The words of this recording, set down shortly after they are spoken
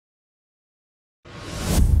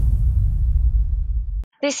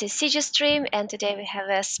This is CG Stream, and today we have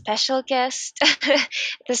a special guest.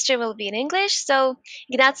 The stream will be in English. So,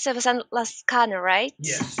 Ignacio Bazan Lazcano, right?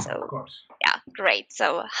 Yes, So, of course. yeah, great.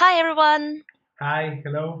 So, hi everyone. Hi,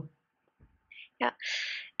 hello. Yeah,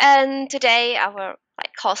 and today our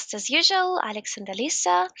host as usual, Alex and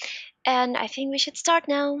Alisa, and I think we should start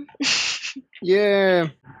now. Yeah.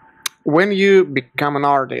 When you become an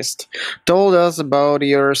artist, told us about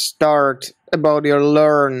your start, about your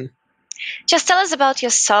learn. Just tell us about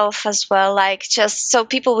yourself as well, just so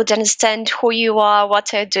people would understand who you are,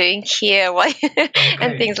 what you're doing here, why,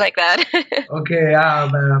 and things like that. Okay,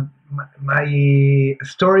 my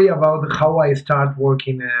story about how I start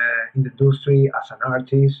working in the industry as an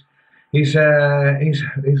artist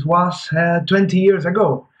was 20 years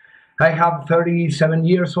ago. I have 37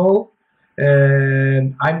 years old.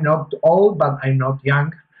 I'm not old, but I'm not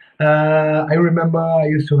young. I remember I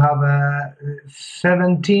used to have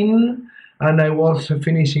 17, and I was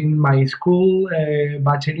finishing my school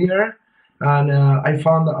bachelor, and I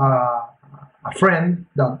found a friend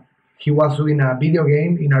that he was doing a video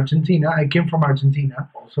game in Argentina. I came from Argentina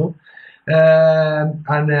also,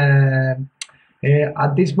 and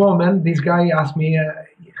at this moment, this guy asked me,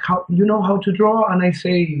 "How you know how to draw?" And I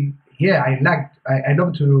say, "Yeah, I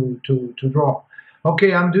love to draw."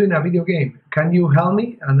 Okay, I'm doing a video game. Can you help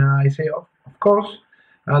me? And I say, of course.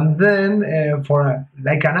 And then, for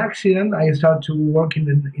like an accident, I start to work in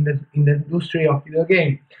the industry of video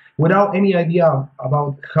game without any idea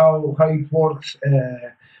about how it works.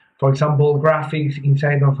 For example, graphics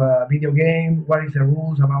inside of a video game. What is the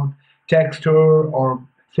rules about texture or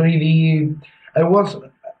 3D? I was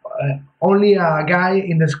only a guy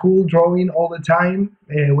in the school drawing all the time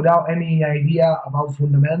without any idea about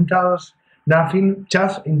fundamentals, nothing,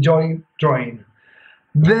 just enjoy drawing.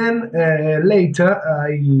 Then later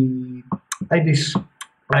I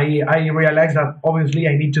realized that obviously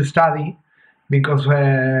I need to study because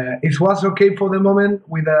it was okay for the moment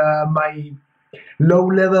with my low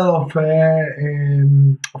level of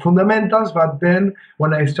fundamentals, but then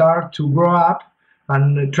when I start to grow up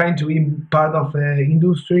and trying to be part of the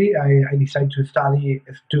industry, I decided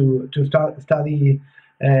to start study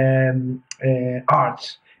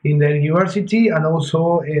arts in the university, and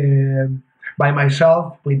also by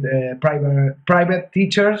myself with private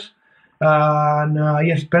teachers. And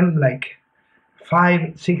I spent like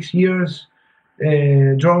 5-6 years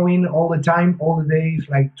drawing all the time, all the days,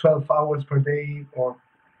 like 12 hours per day or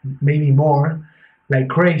maybe more, like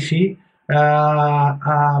crazy. But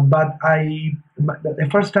the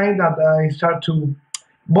first time that I start to,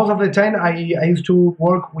 most of the time I used to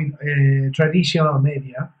work with traditional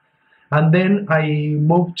media, and then I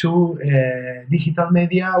moved to digital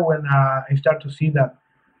media when I start to see that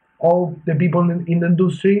all the people in the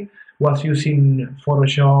industry was using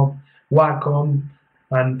Photoshop, Wacom,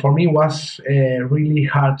 and for me it was really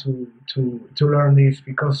hard to learn this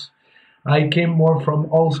because I came more from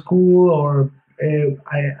old school, or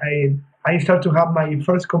I started to have my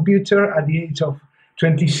first computer at the age of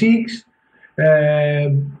 26.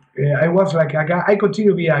 I was like a guy. I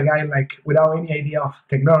continue to be a guy like without any idea of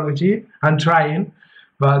technology. I'm trying,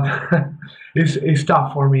 but it's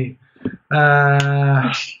tough for me.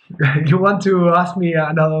 You want to ask me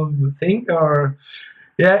another thing, or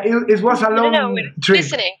yeah, it was a long trip.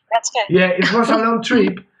 Listening. That's good. Yeah, it was a long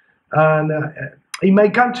trip, and in my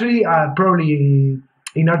country, probably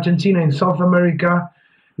in Argentina, in South America,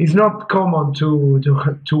 it's not common to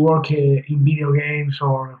work in video games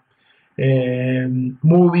or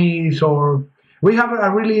movies, or we have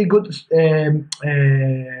a really good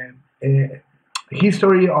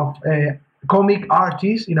history of comic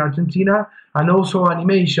artists in Argentina, and also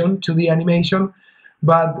animation, 2D animation.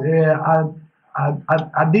 But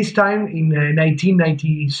at this time in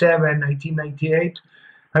 1997, 1998,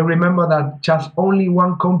 I remember that just only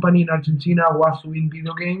one company in Argentina was doing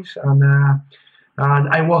video games, and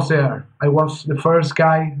I was there. I was the first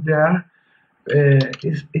guy there.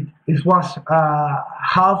 It was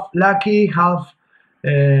half lucky, half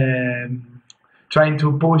trying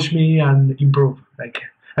to push me and improve. Like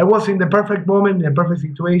I was in the perfect moment, in the perfect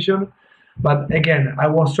situation, but again, I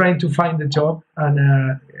was trying to find the job, and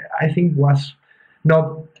I think was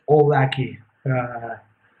not all lucky.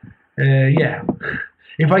 Yeah.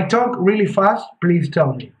 If I talk really fast, please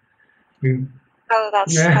tell me. Oh,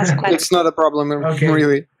 that's quite. It's not a problem, Okay.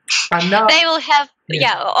 really. And now They will have,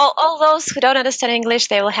 all those who don't understand English,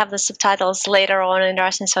 they will have the subtitles later on in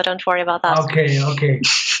Russian, so don't worry about that. Okay.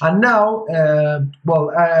 And now,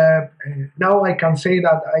 now I can say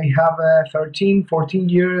that I have 13, 14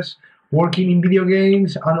 years working in video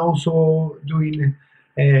games and also doing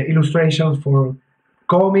illustrations for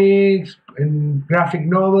comics and graphic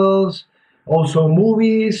novels, also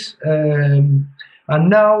movies, and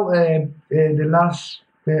now I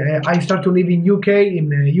started to live in UK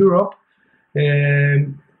in Europe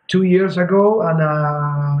 2 years ago, and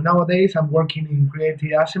nowadays I'm working in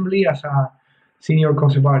Creative Assembly as a senior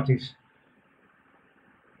concept artist.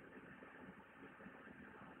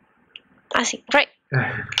 I see. Great.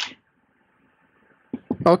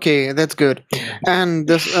 Okay, that's good. And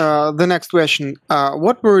the next question: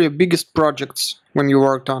 what were your biggest projects when you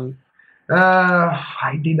worked on?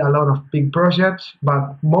 I did a lot of big projects,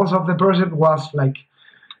 but most of the project was like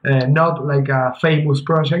not like a famous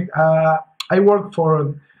project. I worked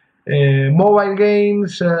for mobile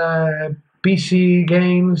games, PC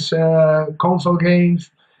games, console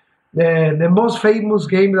games. The most famous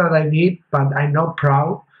game that I did, but I'm not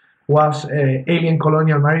proud, was Alien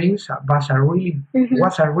Colonial Marines. Was a really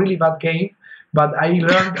bad game, but I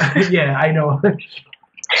learned. Yeah, I know.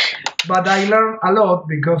 But I learned a lot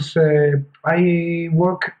because I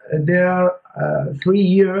worked there 3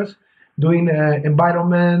 years doing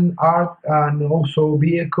environment, art, and also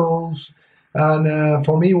vehicles. And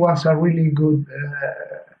for me, it was a really good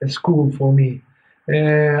school for me.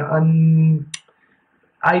 And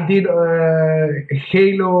I did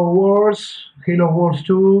Halo Wars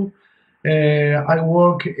 2. I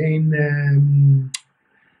work in.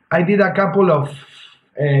 I did a couple of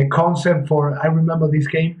concept for. I remember this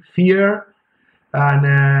game, Fear, and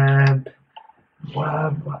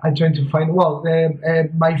I'm trying to find. Well,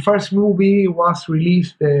 my first movie was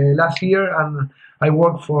released last year, and I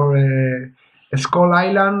worked for Skull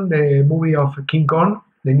Island, the movie of King Kong,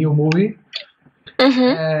 the new movie.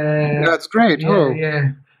 That's great.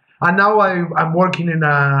 Yeah. And now I'm working in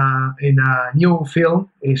a new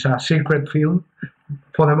film. It's a secret film.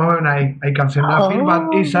 For the moment, I can say nothing, but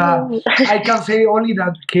I can say only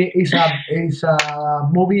that it's a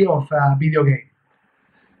movie of a video game.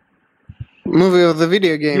 Movie of the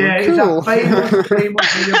video game. Yeah, cool. It's a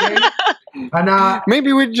famous video game. And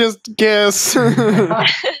maybe we just guess.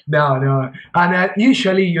 No. And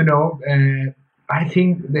usually, I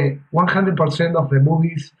think the 100% of the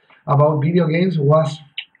movies about video games was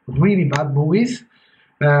really bad movies.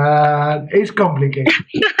 It's complicated.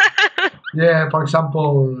 Yeah, for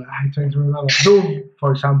example, I'm trying to remember Doom,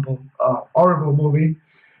 for example, horrible movie.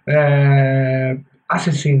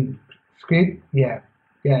 Assassin's Creed, yeah,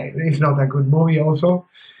 it's not a good movie. Also,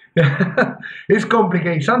 it's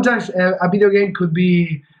complicated. Sometimes a video game could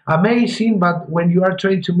be amazing, but when you are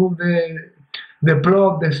trying to move the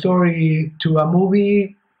plot, the story to a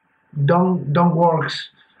movie, don't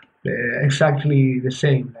works exactly the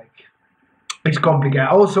same. Like, it's complicated.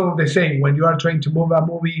 Also, the same when you are trying to move a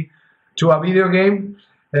movie to a video game,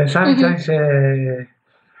 sometimes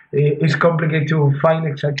it's complicated to find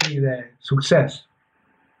exactly the success.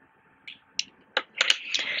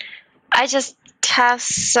 I just have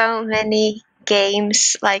so many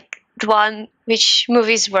games, like the one which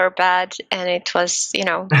movies were bad, and it was,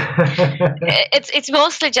 it's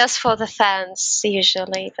mostly just for the fans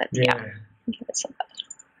usually, but yeah. It's bad.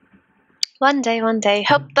 One day.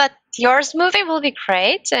 Hope that yours movie will be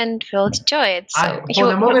great and we'll enjoy it. So for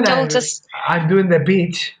the moment, I'm doing the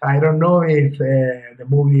pitch. I don't know if the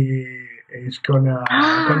movie is gonna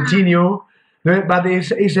continue, but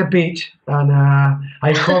it's a pitch, and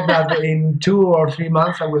I hope that in 2 or 3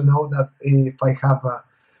 months I will know that if I have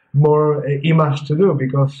more image to do,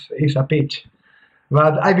 because it's a pitch.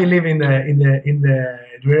 But I believe in the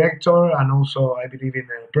director, and also I believe in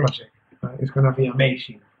the project. It's gonna be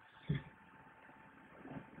amazing.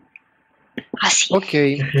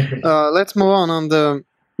 Okay, let's move on the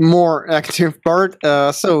more active part.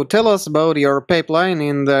 So tell us about your pipeline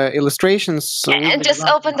in the illustrations. And just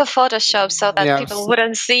open the Photoshop so that people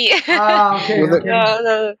wouldn't see. Okay.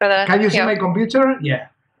 Can you see my computer? Yeah.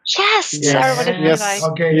 Yes. Yes.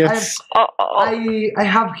 Okay. Yes. I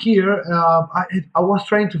have here. I was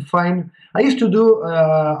trying to find. I used to do.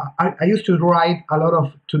 I used to write a lot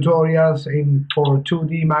of tutorials for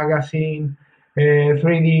 2D magazine,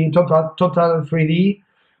 3D, total 3D.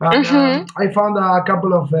 And, I found a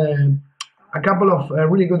couple of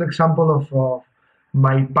really good examples of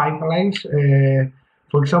my pipelines.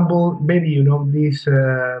 For example, maybe you know this.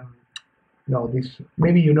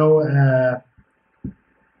 Maybe you know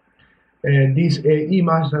this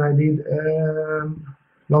image that I did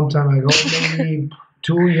long time ago, maybe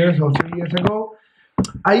 2 years or 3 years ago.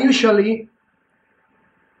 I usually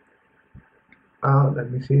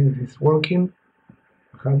let me see if it's working.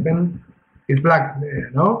 What happened? It's black,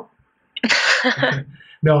 no?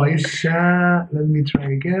 No, it's, let me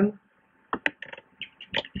try again.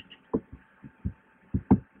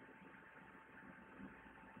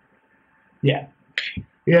 Yeah.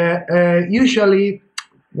 Usually,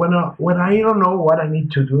 when I don't know what I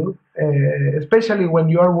need to do, especially when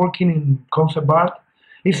you are working in concept art,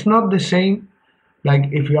 it's not the same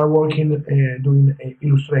like if you are working doing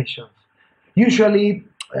illustrations. Usually,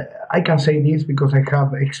 I can say this because I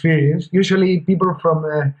have experience. Usually, people from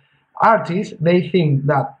artists, they think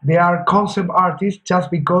that they are concept artists just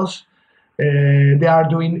because they are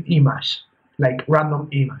doing image, like random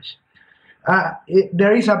image.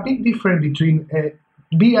 There is a big difference between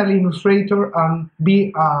be an illustrator and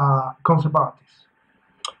be a concept artist.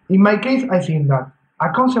 In my case, I think that a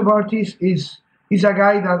concept artist is a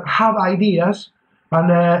guy that have ideas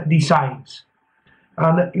and designs.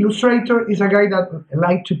 An illustrator is a guy that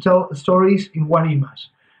like to tell stories in one image.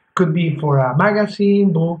 Could be for a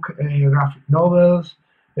magazine, book, graphic novels,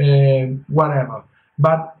 whatever.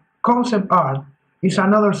 But concept art is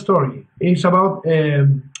another story. It's about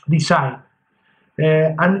design.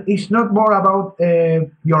 And it's not more about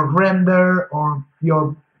your render or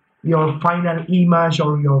your final image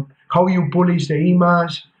or your how you polish the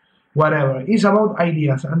image, whatever. It's about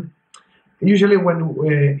ideas. And usually, when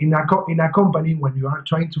in a company, when you are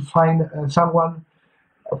trying to find someone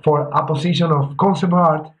for a position of concept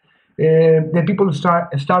art, the people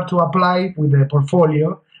start to apply with the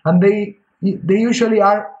portfolio, and they usually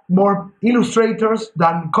are more illustrators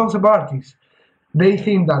than concept artists. They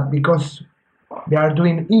think that because they are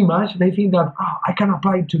doing image, they think that I can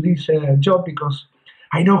apply to this job because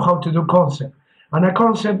I know how to do concept. And a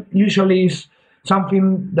concept usually is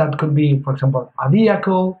something that could be, for example, a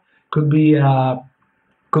vehicle, could be a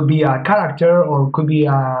character, or could be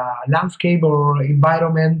a landscape or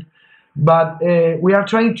environment. But we are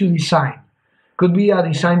trying to design. Could be a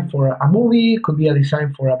design for a movie, could be a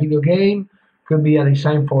design for a video game, could be a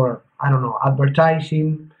design for, I don't know,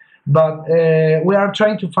 advertising. But we are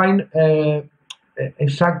trying to find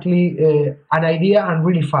exactly an idea, and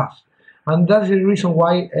really fast. And that's the reason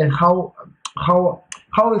why how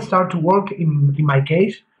it start to work in my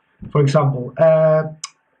case. For example,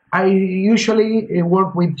 I usually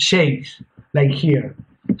work with shapes, like here.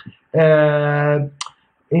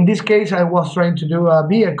 In this case, I was trying to do a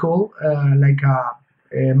vehicle, like a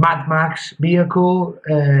Mad Max vehicle,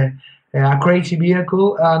 a crazy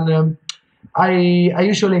vehicle, and I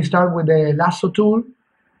usually start with the lasso tool,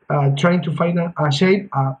 trying to find a shape,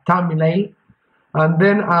 a thumbnail, and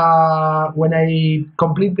then when I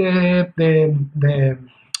complete the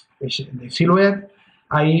silhouette,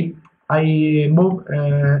 I move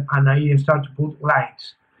and I start to put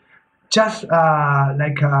lines, just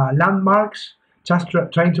like landmarks, just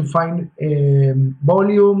trying to find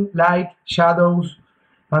volume, light, shadows,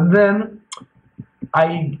 and then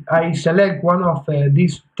I select one of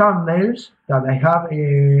these thumbnails that I have,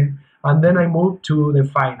 and then I move to the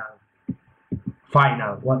final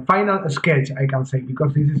sketch, I can say,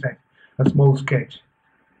 because this is a small sketch.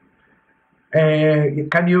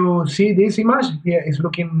 Can you see this image? Yeah, it's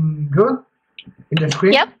looking good in the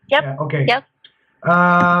screen. Yep. Okay. Yep.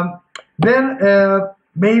 Then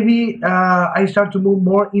maybe I start to move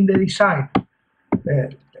more in the design.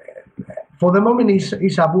 For the moment,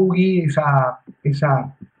 it's a buggy, it's a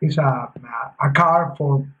car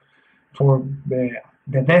for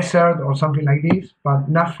the desert or something like this, but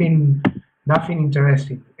nothing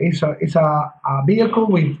interesting. It's a vehicle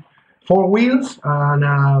with 4 wheels and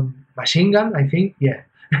a machine gun, I think. Yeah.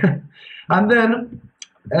 And then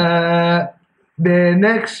the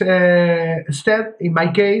next step, in my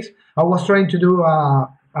case, I was trying to do a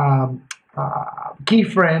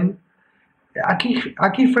keyframe. A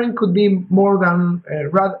keyframe could be more than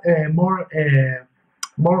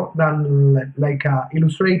more than like a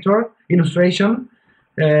illustration,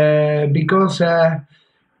 because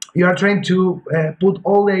you are trying to put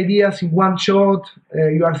all the ideas in one shot.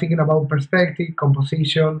 You are thinking about perspective,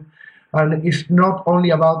 composition, and it's not only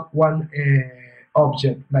about one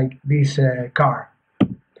object like this car.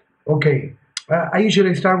 Okay, I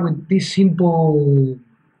usually start with this simple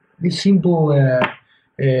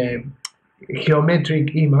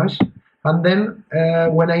geometric image, and then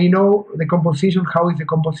when I know the composition, how is the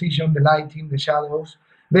composition, the lighting, the shadows,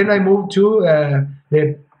 then I move to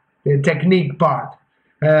the technique part.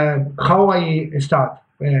 How I start,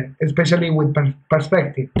 especially with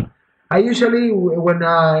perspective. I usually, when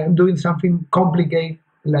I'm doing something complicated,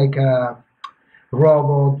 like a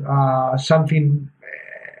robot, something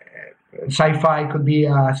sci-fi, could be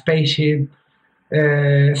a spaceship,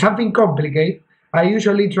 something complicated, I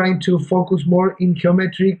usually try to focus more in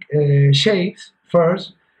geometric shapes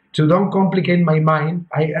first, to don't complicate my mind.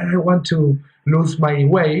 I want to lose my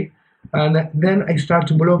way, and then I start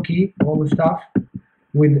to blocky all the stuff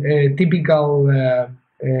with typical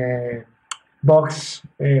box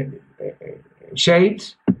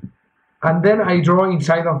shapes, and then I draw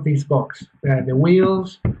inside of this box the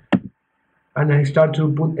wheels, and I start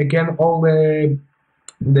to put again all the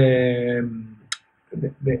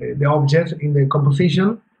objects in the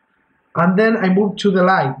composition, and then I move to the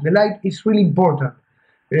light. The light is really important.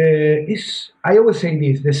 I always say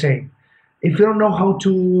this the same. If you don't know how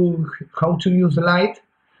to use the light,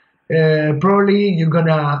 probably you're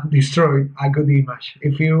gonna destroy a good image.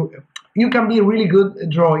 If you can be really good at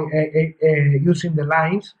drawing using the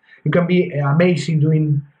lines. You can be amazing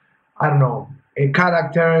doing, I don't know,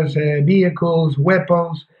 characters, vehicles,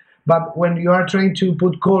 weapons. But when you are trying to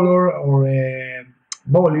put color or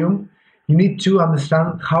volume, you need to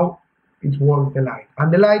understand how it works the light.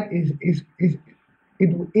 And the light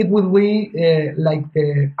it will be like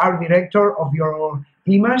the art director of your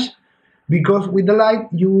image, because with the light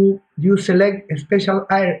you select special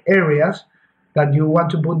areas that you want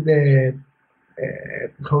to put the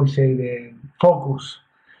the focus.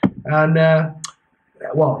 And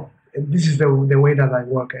well, this is the way that I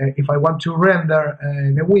work. If I want to render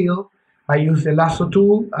the wheel, I use the lasso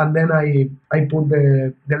tool, and then I put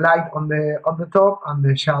the light on the top and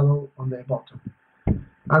the shadow on the bottom,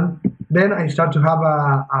 and then I start to have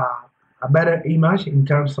a better image in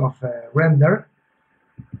terms of render.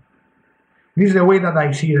 This is the way that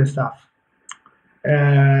I see the stuff.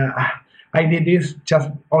 I did this just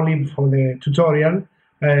only for the tutorial.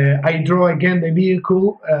 I draw again the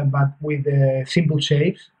vehicle, but with simple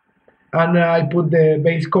shapes, and I put the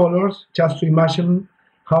base colors just to imagine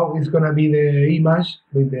how it's gonna be the image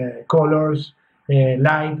with the colors,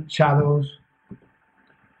 light, shadows.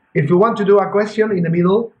 If you want to do a question in the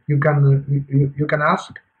middle, you can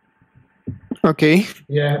ask. Okay.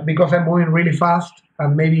 Yeah, because I'm moving really fast,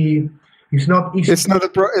 and maybe it's not easy. It's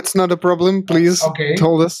not a problem. Please, okay.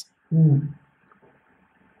 Told us.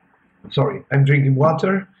 Sorry, I'm drinking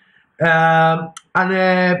water.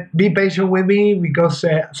 And be patient with me, because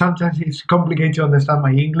sometimes it's complicated to understand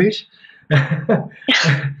my English.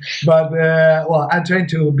 But well, I'm trying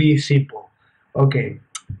to be simple. Okay,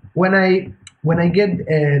 when I get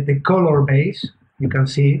the color base, you can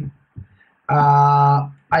see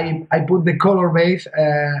I put the color base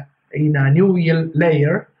in a new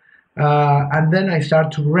layer, and then I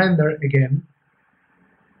start to render again.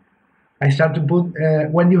 I start to put,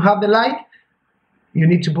 when you have the light, you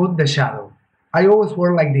need to put the shadow. I always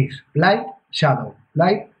work like this: light, shadow,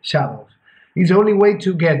 light, shadows. It's the only way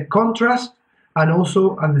to get contrast, and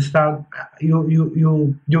also understand.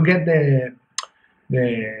 You get the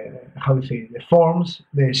the forms,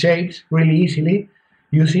 the shapes really easily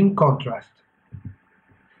using contrast.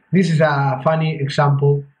 This is a funny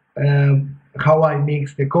example how I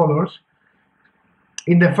mix the colors.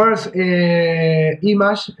 In the first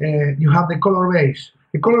image, you have the color base.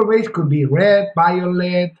 The color base could be red,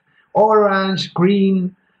 violet, orange,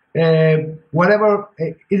 green, whatever.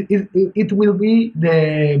 It will be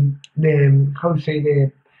the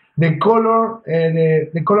color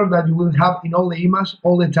the color that you will have in all the image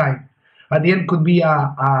all the time. At the end, could be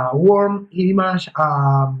a warm image,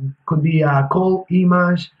 could be a cold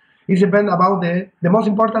image. It depends about the most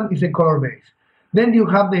important is the color base. Then you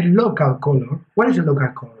have the local color. What is the local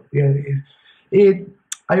color?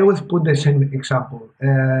 I always put the same example.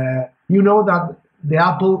 You know that the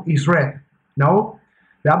apple is red. No?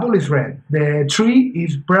 The apple is red. The tree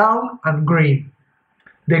is brown and green.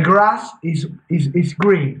 The grass is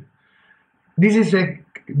green. This is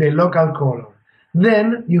the local color.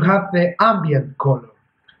 Then you have the ambient color.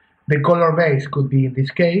 The color base could be, in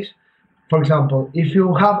this case, for example, if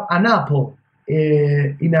you have an apple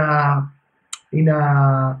in a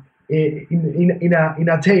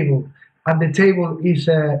table, and the table is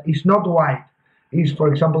not white, is, for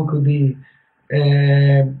example, could be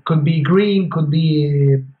green, could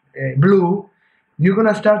be blue. You're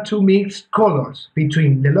gonna start to mix colors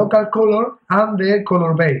between the local color and the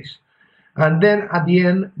color base, and then at the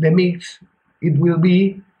end the mix, it will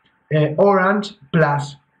be orange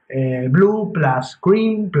plus blue plus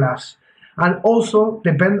green plus, and also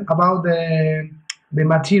depend about the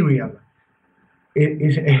material.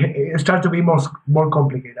 It starts to be more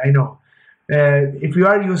complicated, I know. If you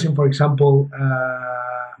are using, for example,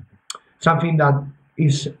 something that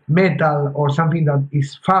is metal, or something that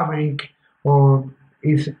is fabric, or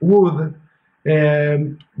is wood,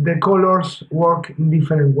 the colors work in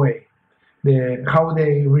different way. How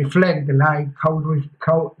they reflect the light, how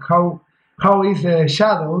is the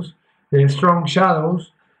shadows, the strong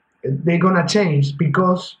shadows, they're gonna change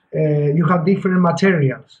because you have different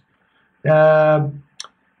materials. Well,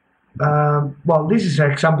 this is an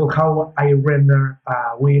example how I render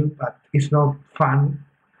a wheel, but it's not fun.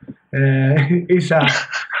 It's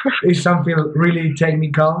something really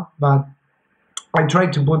technical, but I try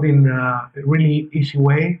to put in a really easy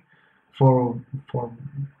way for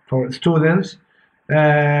students.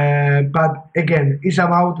 But again, it's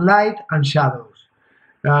about light and shadows.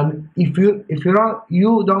 And if you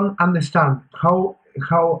don't understand how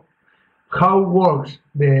works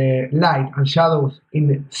the light and shadows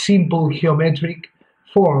in simple geometric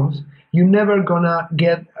forms, you're never gonna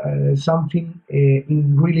get something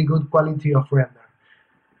in really good quality of render.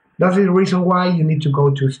 That's the reason why you need to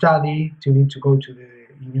go to study, you need to go to the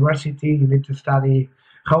university, you need to study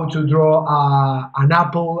how to draw an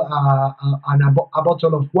apple, a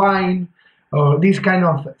bottle of wine, or this kind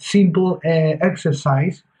of simple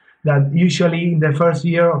exercise that usually in the first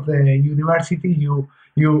year of the university you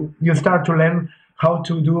start to learn how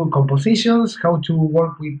to do compositions, how to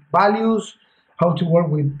work with values, how to work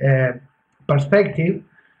with perspective.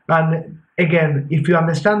 And again, if you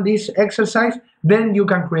understand this exercise, then you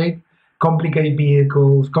can create complicated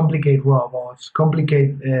vehicles, complicated robots,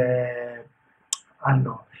 complicated I don't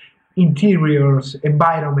know, interiors,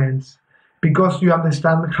 environments, because you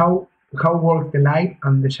understand how work the light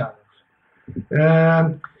and the shadows.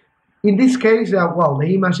 In this case, well,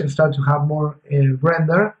 the image starts to have more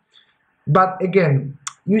render, but again,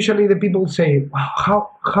 usually the people say,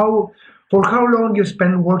 for how long you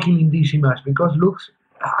spend working in this image, because it looks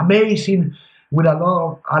amazing with a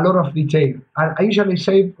lot of detail. I usually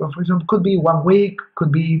say, for example, could be 1 week,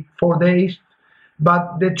 could be 4 days,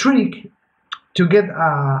 but the trick to get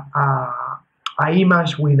a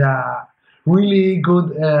image with a really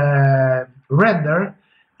good render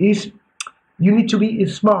is you need to be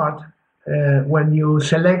smart when you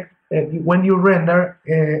select, when you render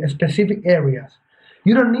specific areas.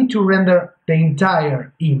 You don't need to render the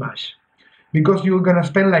entire image, because you're gonna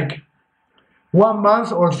spend like 1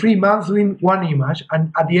 month or 3 months doing one image,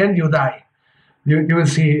 and at the end you die. You will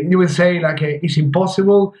say like, it's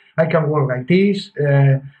impossible, I can work like this.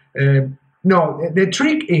 No, the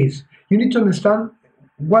trick is you need to understand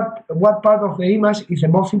what part of the image is the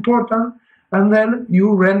most important, and then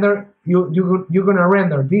you render, you're gonna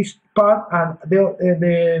render this part, and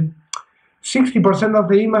the 60% of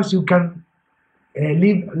the image you can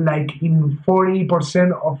leave like in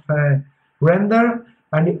 40% of render,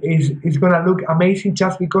 and it's gonna look amazing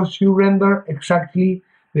just because you render exactly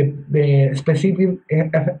the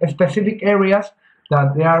specific areas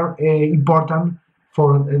that they are important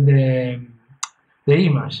for the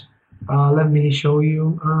image. Let me show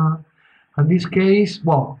you. In this case,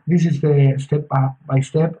 well, this is the step by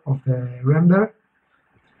step of the render.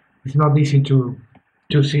 It's not easy to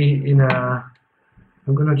see in a.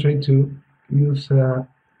 I'm gonna try to use the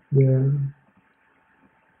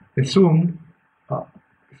zoom.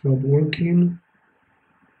 It's not working.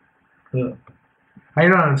 I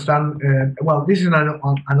don't understand. Well, this is an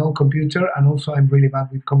old computer, and also I'm really bad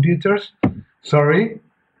with computers. Sorry.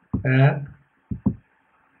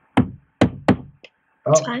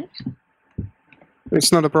 It's fine.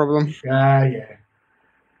 It's not a problem. Yeah.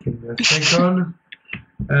 Give me a second.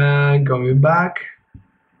 Going back.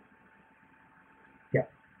 Yeah.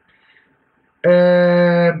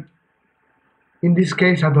 In this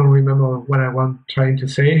case, I don't remember what I want trying to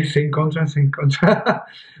say. Same contrast.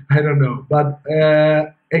 I don't know. But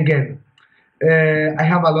again, I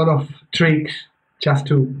have a lot of tricks just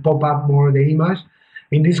to pop up more the image.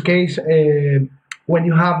 In this case, when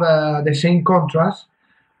you have the same contrast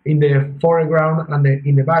in the foreground and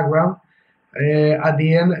in the background, at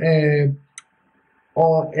the end,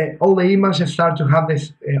 all the images start to have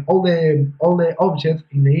this. All the objects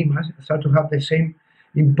in the image start to have the same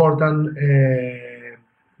important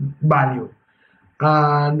value.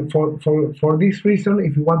 And for this reason,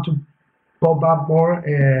 if you want to pop up more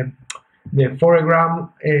the foreground,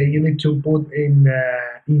 you need to put in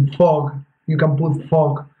fog. You can put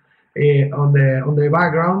fog on the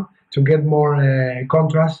background to get more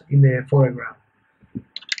contrast in the foreground.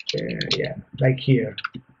 Yeah, like here.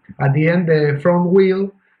 At the end, the front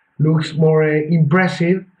wheel looks more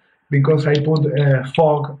impressive because I put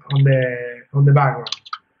fog on the background,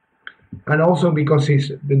 and also because it's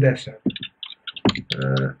the desert.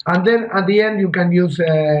 And then at the end, you can use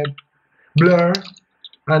blur,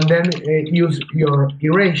 and then use your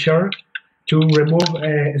erasure to remove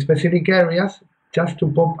specific areas, just to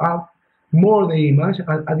pop up more the image.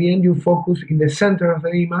 And at the end, you focus in the center of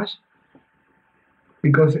the image,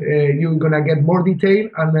 because you're gonna get more detail,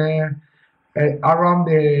 and around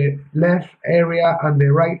the left area and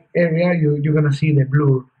the right area, you're gonna see the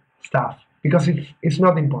blue stuff, because it's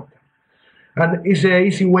not important. And it's an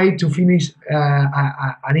easy way to finish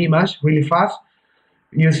an image really fast.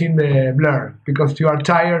 using the blur because you are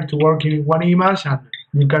tired to work in one image and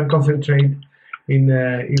you can concentrate in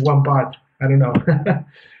one part. I don't know.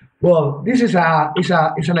 Well, this is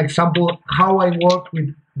an example how I work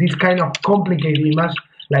with this kind of complicated image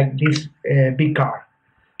like this big car.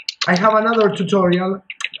 I have another tutorial,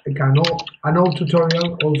 like an old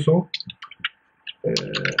tutorial also.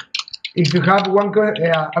 If you have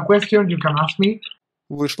a question, you can ask me.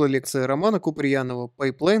 Вышла лекция Романа Куприянова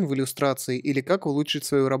 «Пайплайн в иллюстрации» или «Как улучшить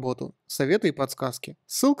свою работу». Советы и подсказки.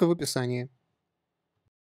 Ссылка в описании.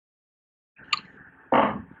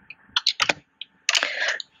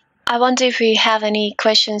 I wonder if we have any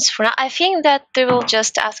questions for now. I think that they will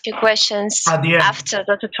just ask you questions at the end. After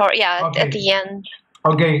the tutorial. Yeah, okay. At the end.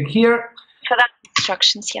 Okay, here. So that's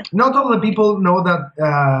instructions. Yeah. Not all the people know that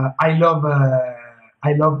I love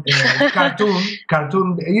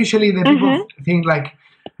cartoon. Usually the people think like,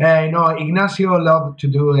 Ignacio loved to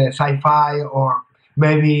do sci-fi, or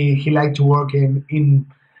maybe he liked to work in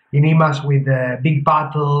image with big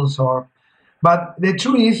battles, but the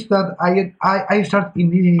truth is that I started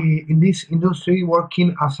in this industry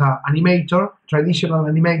working as an animator, traditional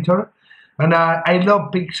animator, and I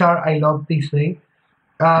love Pixar, I love Disney,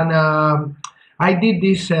 and I did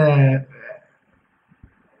this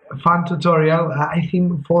fun tutorial, I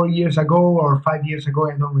think 4 years ago or 5 years ago,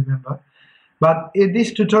 I don't remember. But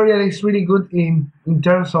this tutorial is really good in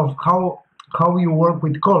terms of how you work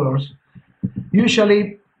with colors.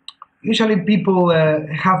 Usually people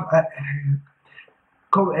have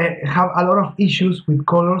a lot of issues with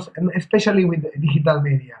colors, and especially with digital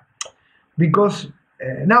media, because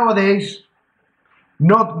nowadays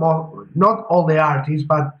not all the artists,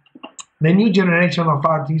 but the new generation of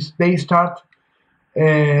artists, they start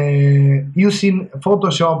using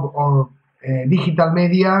Photoshop or digital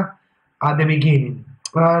media at the beginning,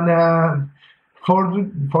 and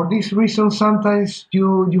for this reason, sometimes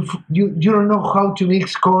you don't know how to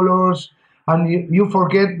mix colors, and you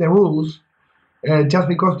forget the rules just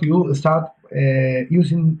because you start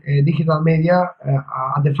using digital media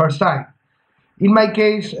at the first time. In my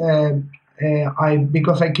case,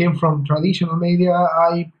 because I came from traditional media,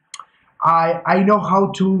 I know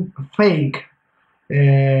how to fake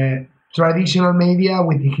traditional media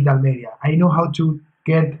with digital media. I know how to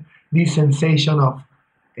get this sensation of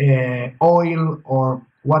oil or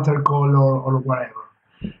watercolor or whatever,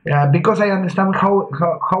 because I understand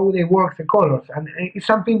how they work, the colors, and it's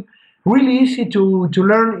something really easy to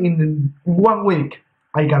learn in 1 week,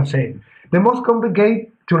 I can say. The most complicated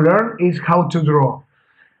to learn is how to draw.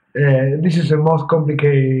 This is the most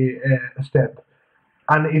complicated step,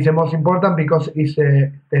 and it's the most important because it's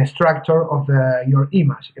the structure of your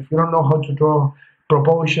image. If you don't know how to draw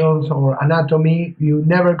proportions or anatomy, you're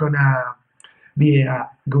never gonna be a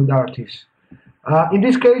good artist. In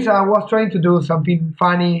this case, I was trying to do something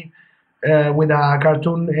funny with a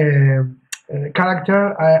cartoon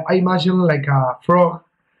character. I imagine like a frog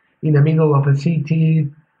in the middle of a city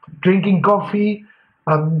drinking coffee,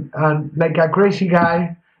 and like a crazy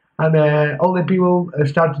guy, and all the people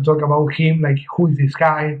start to talk about him, like, who is this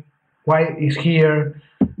guy, why is here,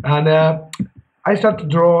 and I start to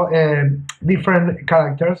draw different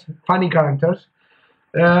characters, funny characters,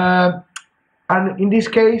 and in this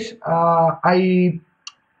case I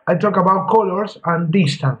talk about colors and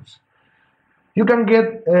distance. You can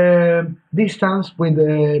get distance with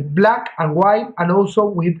black and white, and also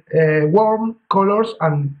with warm colors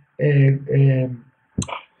and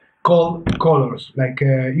cold colors. Like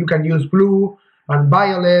you can use blue and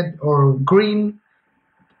violet or green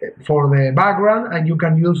for the background, and you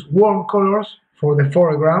can use warm colors for the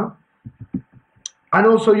foreground. And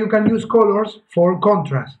also you can use colors for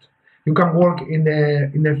contrast. You can work in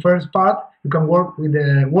the first part, you can work with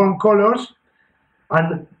the warm colors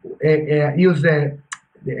and use the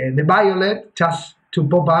violet just to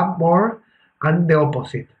pop up more, and the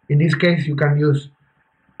opposite. In this case, you can use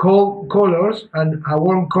cold colors and a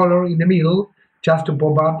warm color in the middle just to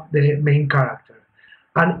pop up the main character.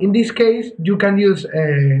 And in this case, you can use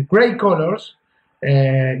gray colors.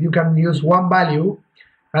 You can use one value,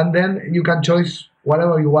 and then you can choose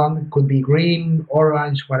whatever you want. It could be green,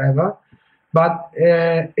 orange, whatever. But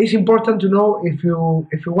it's important to know, if you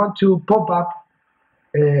want to pop up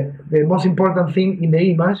the most important thing in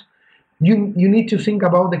the image, you need to think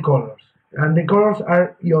about the colors. And the colors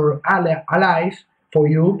are your allies for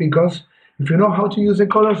you, because if you know how to use the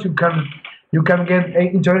colors, you can get an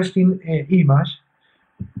interesting image.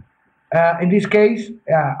 In this case,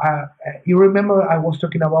 you remember I was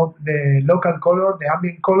talking about the local color, the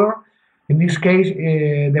ambient color. In this case,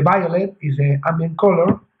 the violet is the ambient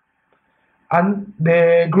color, and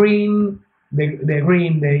the green the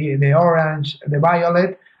green, the orange, the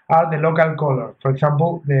violet are the local color. For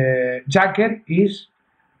example, the jacket is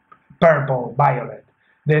purple, violet.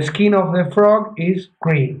 The skin of the frog is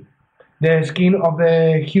green. The skin of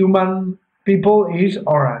the human people is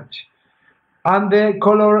orange. And the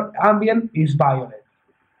color ambient is violet.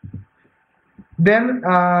 Then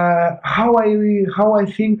how I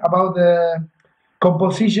think about the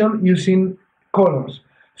composition using colors.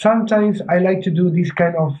 Sometimes I like to do this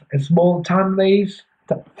kind of small thumbnails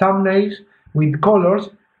with colors.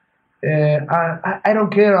 I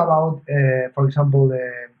don't care about, for example,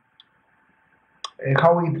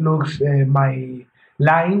 how it looks, my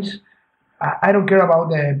lines. I don't care about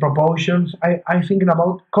the proportions. I'm thinking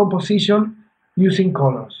about composition using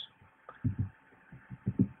colors.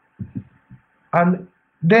 And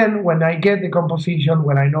then when I get the composition,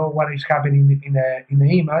 when I know what is happening in the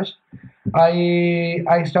image,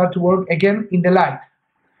 I start to work again in the light.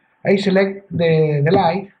 I select the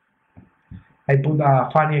light. I put a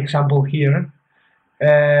funny example here.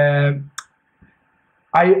 I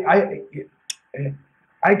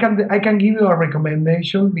can give you a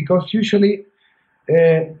recommendation, because usually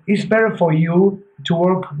it's better for you to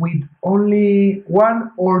work with only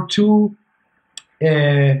one or two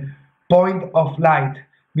point of light,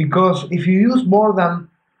 because if you use more than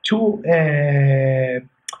two,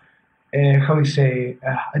 how you say?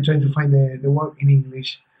 I'm trying to find the word in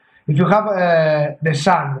English. If you have the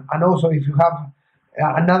sun, and also if you have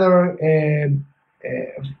another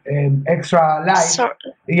extra light,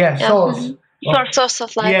 source. Source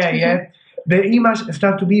of light. The image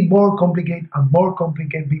start to be more complicated and more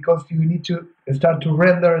complicated, because you need to start to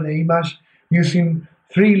render the image using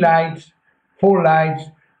 3 lights, 4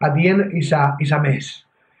 lights. At the end, is a mess.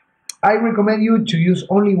 I recommend you to use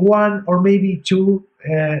only 1 or maybe 2.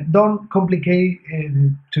 Don't complicate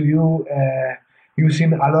to you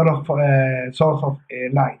using a lot of source of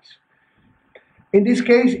lights. In this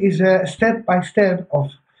case, is a step by step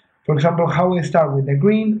of, for example, how I start with the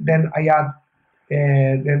green, then I add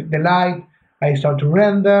the light, I start to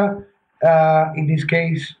render. In this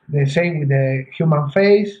case, the same with the human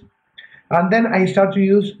face, and then I start to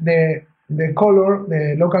use the color,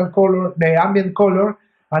 the local color, the ambient color,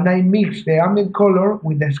 and I mix the ambient color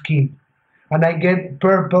with the skin, and I get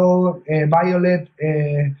purple, violet,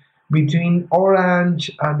 between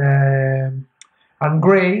orange and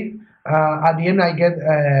gray. At the end, I get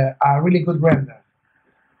a really good render.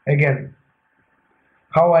 Again,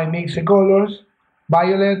 how I mix the colors: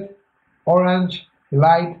 violet, orange,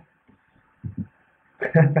 light.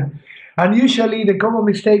 And usually the common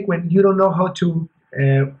mistake when you don't know how to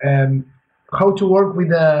work with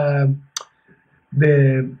the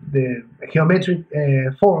geometric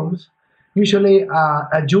forms, usually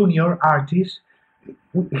a junior artist,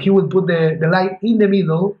 he would put the light in the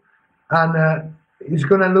middle, and it's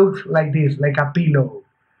gonna look like this, like a pillow.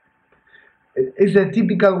 It's a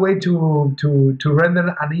typical way to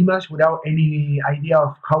render an image without any idea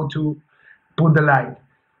of how to put the light.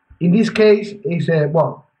 In this case, is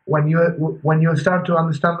well, when you start to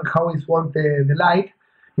understand how it works the light,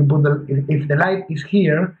 you put if the light is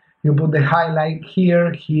here, you put the highlight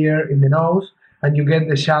here in the nose, and you get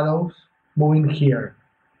the shadows moving here,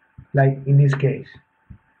 like in this case.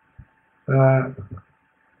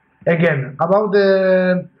 Again, about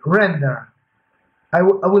the render, I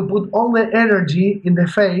will put all the energy in the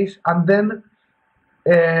face, and then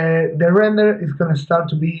the render is going to start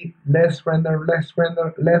to be less render.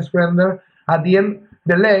 At the end,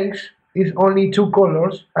 the legs is only 2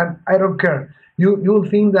 colors, and I don't care. You'll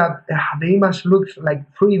think that the image looks like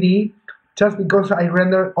 3D just because I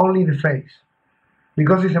render only the face,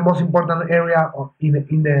 because it's the most important area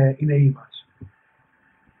in the image.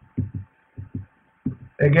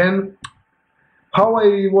 Again, how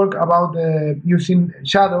I work about using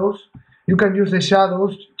shadows. You can use the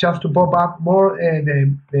shadows just to pop up more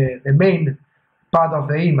the main part of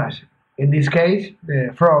the image. In this case,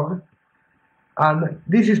 the frog. And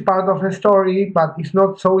this is part of the story, but it's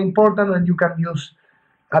not so important, and you can use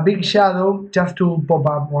a big shadow just to pop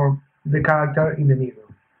up more the character in the middle.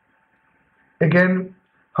 Again,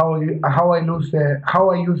 how I use the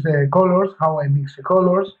colors, how I mix the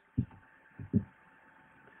colors.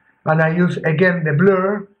 And I use again the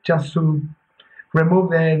blur just to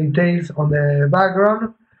remove the details on the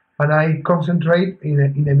background, and I concentrate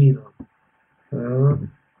in the middle.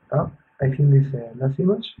 I think this last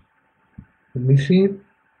image. Let me see.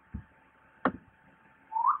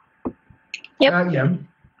 Yep. Yeah.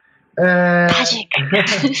 Magic.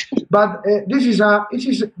 But this is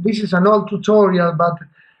an old tutorial. But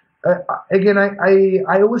again,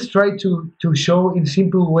 I always try to show in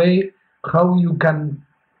simple way how you can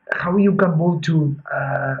how you can move to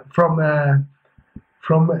from the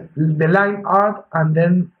line art and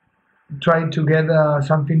then try to get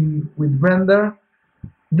something with render.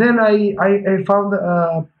 Then I found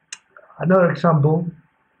another example.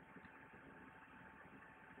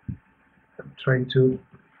 I'm trying to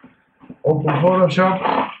open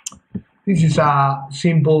Photoshop. This is a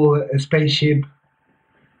simple spaceship.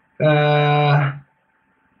 I'm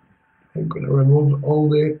gonna remove all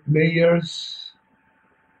the layers.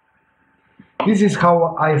 This is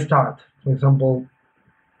how I start. For example,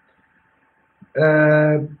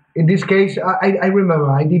 in this case, I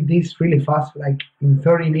remember I did this really fast, like in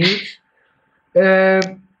 30 minutes.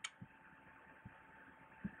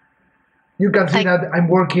 You can see that I'm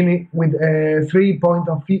working with 3 point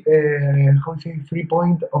of view, 3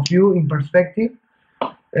 point of view in perspective,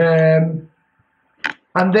 and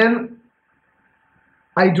then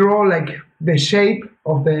I draw like the shape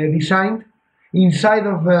of the design inside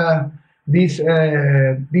of this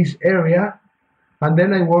area, and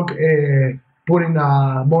then I work putting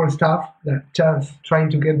more stuff, just trying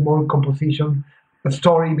to get more composition, a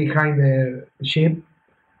story behind the shape,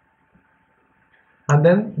 and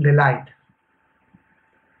then the light.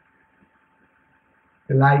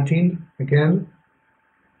 The lighting again,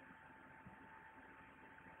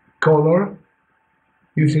 color,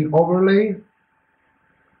 using overlay,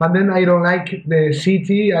 and then I don't like the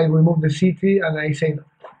city, I remove the city, and I say,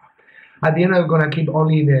 at the end I'm gonna keep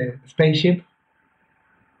only the spaceship.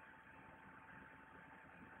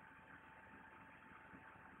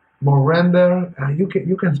 More render,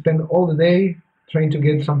 you can spend all the day trying to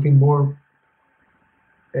get something more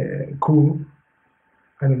cool.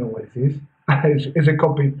 I don't know what it is. It's a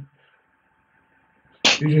copy.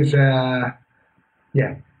 This is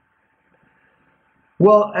yeah.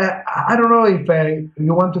 Well, I don't know if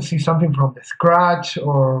you want to see something from the scratch,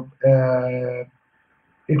 or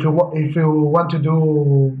if you want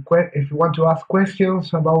to ask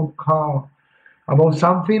questions about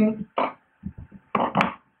something.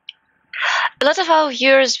 A lot of our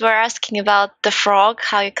viewers were asking about the frog,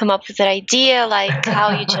 how you come up with that idea, like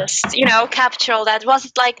how you just, capture all that. Was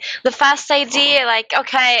it like the fast idea, like,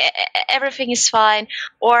 okay, everything is fine?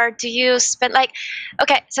 Or do you spend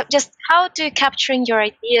so just how do you capturing your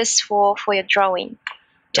ideas for your drawing?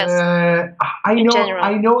 Just I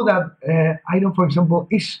know that, for example,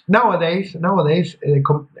 it's nowadays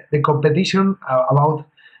the competition about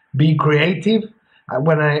being creative.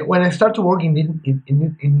 When I start to work in this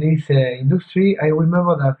industry, I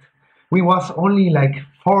remember that we was only like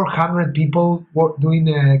 400 people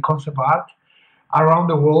doing concept art around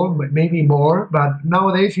the world, maybe more. But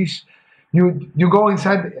nowadays is you go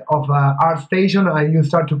inside of Artstation and you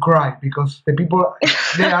start to cry because the people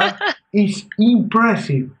there is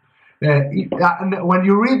impressive. And when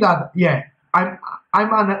you read that, yeah, I'm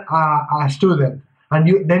a student,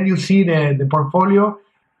 and then you see the portfolio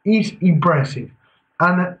is impressive.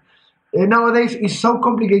 And nowadays it's so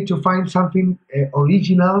complicated to find something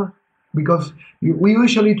original, because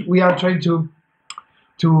we are trying to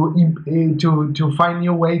find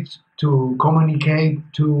new ways to communicate,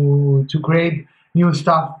 to create new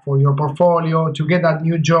stuff for your portfolio, to get that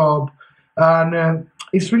new job, and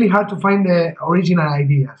it's really hard to find the original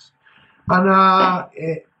ideas. And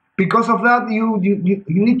because of that, you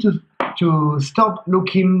need to stop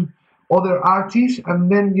looking other artists, and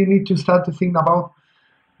then you need to start to think about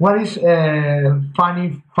what is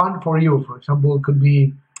fun for you. For example, it could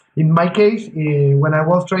be, in my case, when I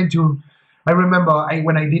was trying to, I remember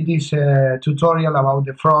when I did this tutorial about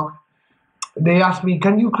the frog, they asked me,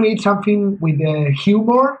 can you create something with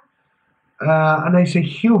humor? And I say,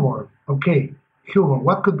 humor, okay, humor,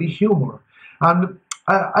 what could be humor? And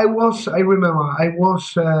I went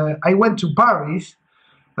to Paris,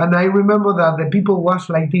 and I remember that the people was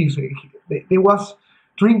like this. They was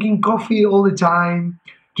drinking coffee all the time,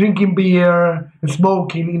 drinking beer,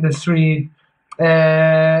 smoking in the street,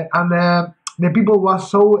 and the people was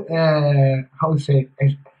so how to say,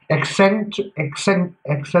 eccentric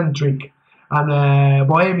and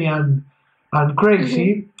bohemian and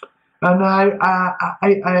crazy. And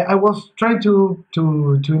I was trying to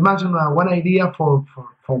imagine one idea for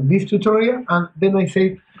this tutorial, and then I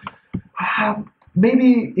say,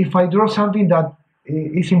 maybe if I draw something that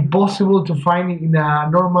is impossible to find in a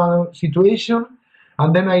normal situation,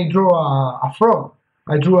 and then I draw a frog.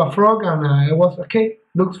 I drew a frog, and I was, okay,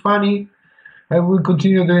 looks funny, I will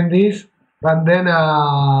continue doing this. And then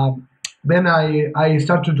I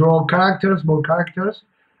start to draw more characters,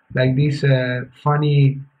 like these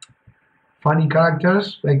funny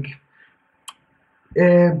characters, like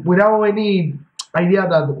without any idea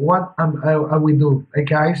that what I will do.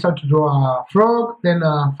 Like I start to draw a frog, then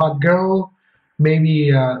a fat girl,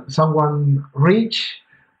 maybe someone rich,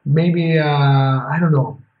 maybe I don't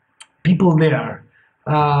know, people there.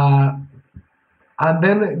 And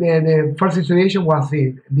then the first situation was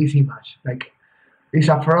this image, like it's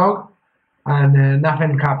a frog and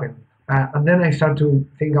nothing happened. And then I start to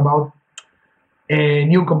think about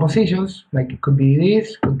new compositions, like it could be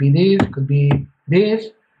this, could be this, could be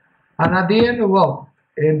this. And at the end, well,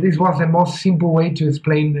 this was the most simple way to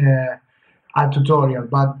explain a tutorial.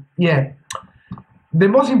 But yeah, the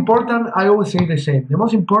most important, I always say the same, the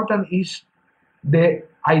most important is the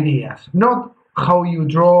ideas, not how you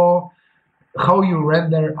draw, how you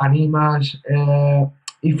render an image,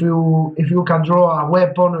 if you can draw a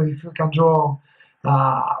weapon, or if you can draw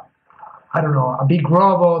I don't know, a big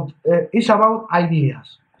robot. It's about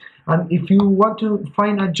ideas. And if you want to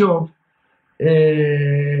find a job,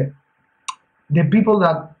 the people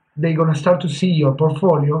that they're gonna start to see your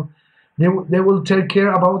portfolio, they will take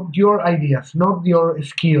care about your ideas, not your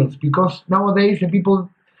skills, because nowadays the people,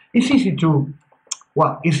 it's easy to,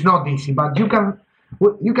 well, it's not easy, but you can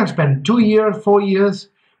spend 2 years, 4 years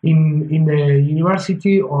in the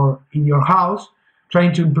university or in your house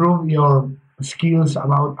trying to improve your skills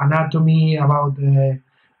about anatomy, about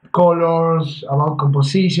colors, about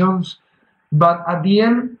compositions, but at the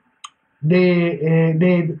end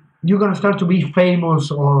you're gonna start to be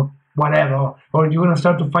famous or whatever, or you're gonna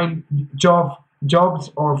start to find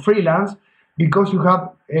jobs or freelance because you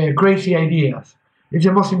have crazy ideas. It's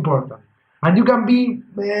the most important. And you can be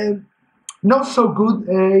not so good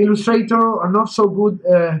illustrator or not so good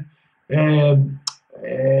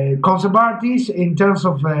concept artist in terms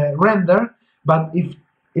of render, but if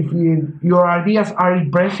your ideas are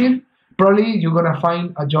impressive, probably you're gonna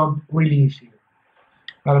find a job really easy.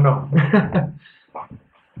 I don't know.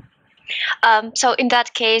 So in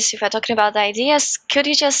that case, if we're talking about the ideas, could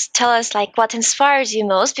you just tell us like what inspires you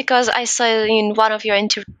most? Because I saw in one of your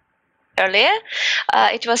interviews earlier,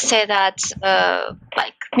 it was said that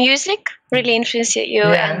like music really influenced you,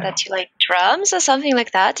 and that you like drums or something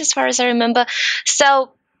like that, as far as I remember.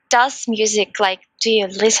 So does music, like, do you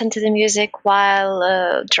listen to the music while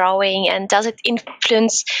drawing, and does it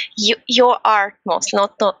influence your art most?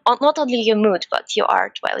 Not only your mood, but your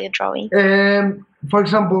art while you're drawing. For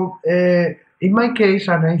example, in my case,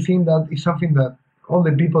 and I think that is something that all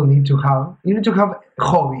the people need to have. You need to have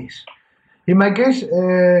hobbies. In my case,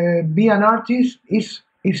 be an artist is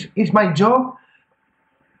my job,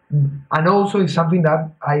 and also it's something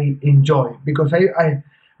that I enjoy, because I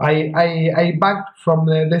back from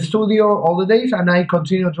the studio all the days, and I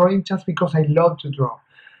continue drawing just because I love to draw.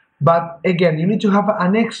 But again, you need to have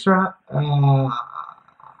an extra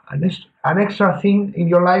thing in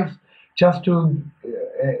your life just to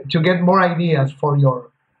get more ideas for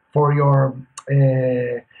your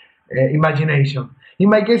imagination. In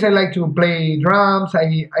my case, I like to play drums.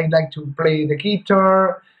 I like to play the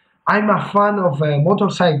guitar. I'm a fan of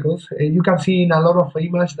motorcycles. You can see in a lot of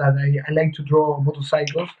images that I like to draw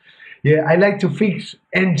motorcycles. Yeah, I like to fix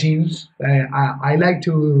engines. I like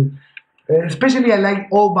to, especially I like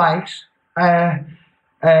old bikes.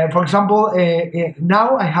 For example,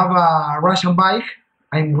 now I have a Russian bike.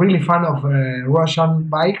 I'm really fan of Russian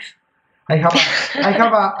bikes. I have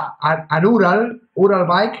an Ural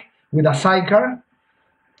bike with a sidecar.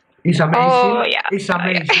 It's amazing. Oh, yeah. It's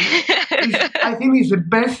amazing. I think it's the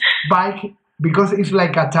best bike because it's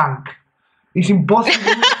like a tank. It's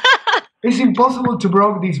impossible. It's impossible to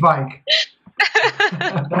break this bike.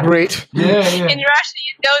 Great. Yeah. In Russia,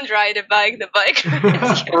 you don't ride a bike. The bike.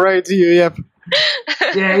 Right. Yep.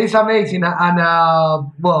 Yeah, it's amazing, and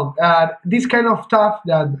this kind of stuff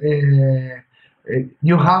that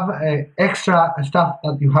you have extra stuff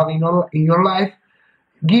that you have in your life,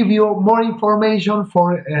 give you more information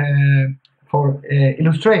for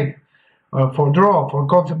illustrate, for draw, for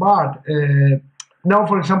concept art. Now,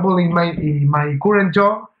 for example, in my current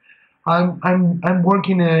job, I'm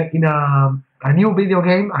working in a new video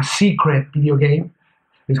game, a secret video game.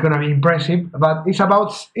 It's gonna be impressive, but it's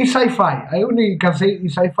sci-fi. I only can say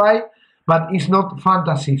it's sci-fi, but it's not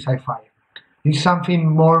fantasy sci-fi. It's something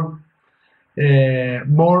more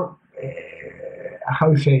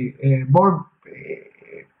how to say, more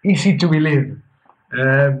easy to believe.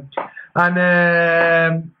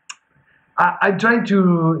 I try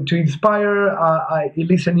to inspire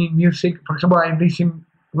listening music. For example, I'm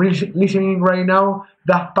listening right now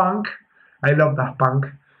Daft Punk. I love Daft Punk.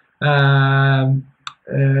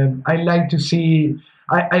 I like to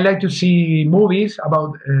see movies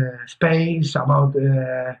about space, about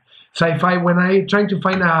sci-fi. When I try to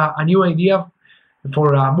find a new idea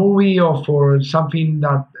for a movie or for something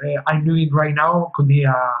that I'm doing right now. Could be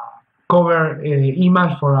a cover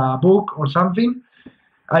image for a book or something.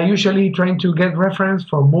 I usually trying to get reference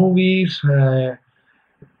for movies,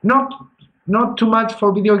 not too much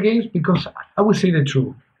for video games, because I will say the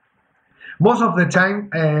truth. Most of the time,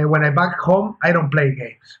 when I'm back home, I don't play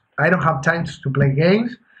games. I don't have time to play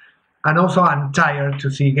games, and also I'm tired to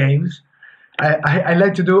see games. I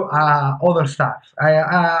like to do other stuff.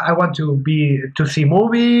 I want to see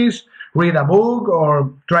movies, read a book,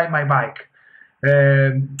 or drive my bike.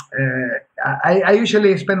 I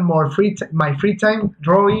usually spend my free time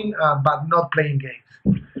drawing, but not playing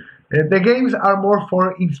games. The games are more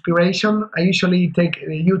for inspiration. I usually take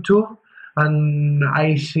YouTube and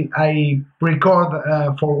I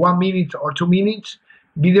record for 1 minute or 2 minutes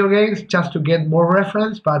video games just to get more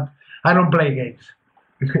reference, but I don't play games.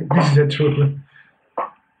 This is the truth.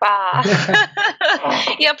 Wow.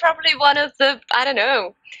 You're probably one of the, I don't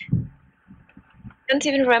know. I don't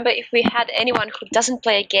even remember if we had anyone who doesn't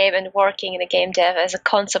play a game and working in a game dev as a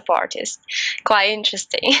concept artist. Quite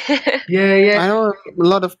interesting. Yeah. I know a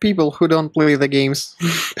lot of people who don't play the games.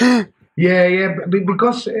 Yeah,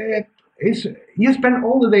 because you spend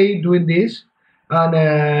all the day doing this,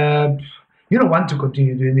 and you don't want to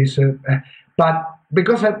continue doing this. But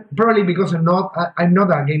because I'm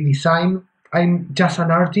not a game design. I'm just an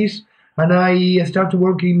artist, and I started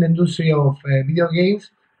working in the industry of video games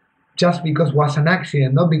just because it was an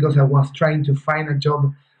accident, not because I was trying to find a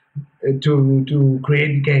job to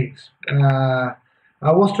create games. I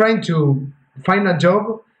was trying to find a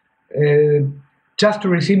job just to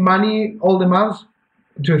receive money all the months,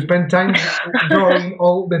 to spend time drawing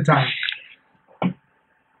all the time.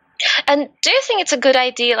 And do you think it's a good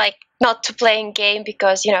idea, like, not to play in game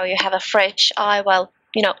because, you know, you have a fresh eye? Well,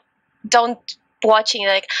 you know, don't watching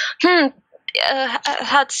like,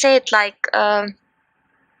 how to say it, like,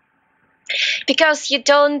 because you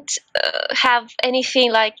don't have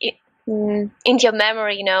anything like in your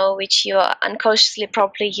memory, you know, which you unconsciously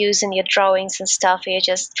probably use in your drawings and stuff. You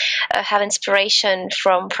just have inspiration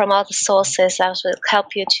from other sources that will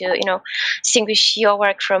help you to, you know, distinguish your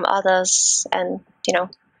work from others, and, you know,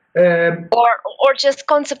 or just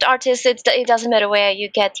concept artists. It doesn't matter where you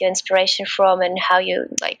get your inspiration from and how you,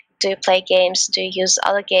 like, do you play games, do you use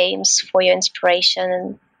other games for your inspiration,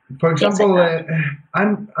 and for example,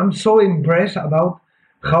 I'm so impressed about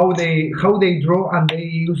how they draw and they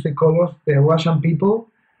use the colors. The Russian people,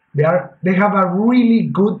 they have a really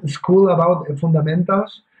good school about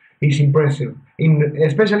fundamentals. It's impressive.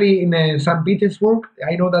 Especially in St. Petersburg,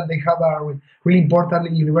 I know that they have a really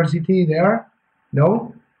important university there.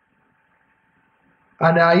 No,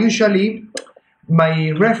 and usually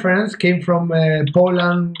my reference came from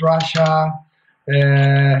Poland, Russia.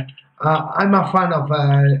 I'm a fan of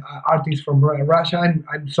artists from Russia, and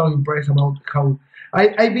I'm so impressed about how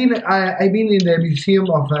I've been in the Museum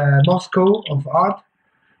of Moscow of Art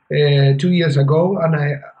 2 years ago, and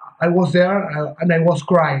I was there and I was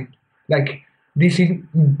crying. Like, this is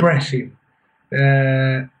impressive.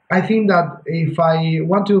 I think that if I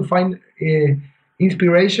want to find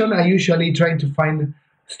inspiration, I usually try to find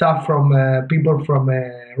stuff from people from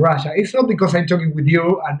Russia. It's not because I'm talking with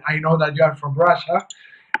you and I know that you are from Russia.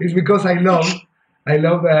 It's because I love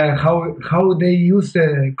how they use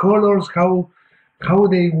the colors, how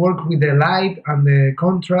they work with the light and the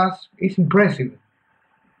contrast. It's impressive.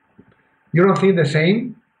 You don't think the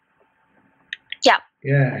same? Yeah.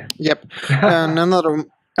 Yeah. Yep. And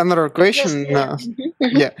another question. You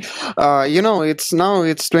know, it's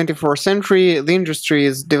 24th century. The industry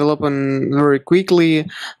is developing very quickly.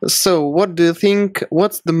 So, what do you think?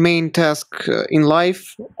 What's the main task in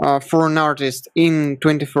life for an artist in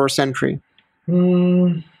 21st century?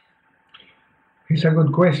 It's a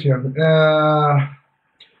good question.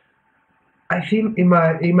 I think in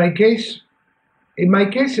my case,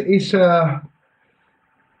 is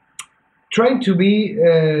trying to be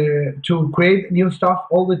to create new stuff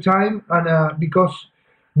all the time, and because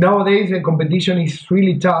nowadays the competition is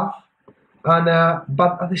really tough, and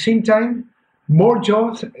but at the same time, more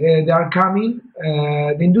jobs they are coming.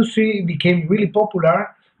 The industry became really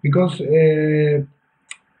popular because you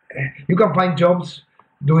can find jobs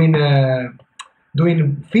doing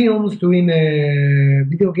films, doing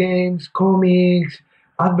video games, comics,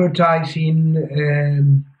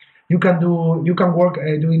 advertising. You can work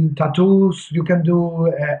doing tattoos. You can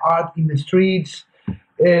do art in the streets.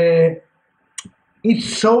 It's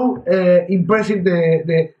so impressive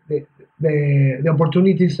the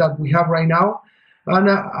opportunities that we have right now, and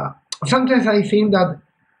sometimes I think that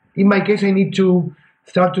in my case I need to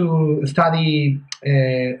start to study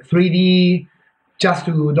 3D just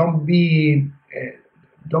to don't be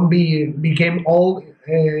don't became old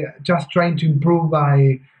just trying to improve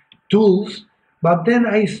by tools. But then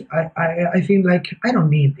I think like I don't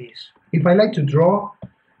need this. If I like to draw,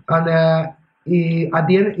 and at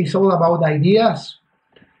the end it's all about ideas.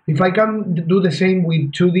 If I can do the same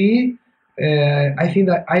with 2D, I think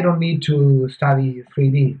that I don't need to study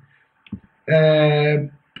 3D.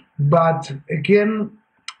 But again,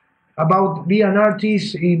 about being an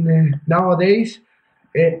artist in nowadays,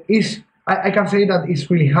 is I can say that it's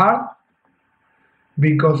really hard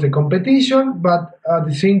because the competition, but at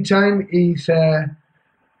the same time it's a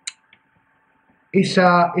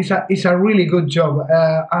really good job.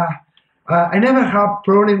 I never have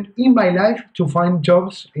problem in my life to find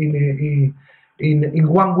jobs in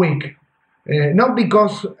 1 week. Not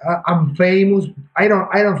because I'm famous. I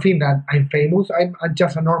don't think that I'm famous. I'm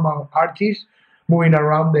just a normal artist moving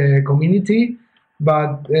around the community.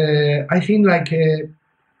 But I think like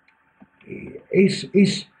it's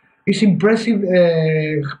impressive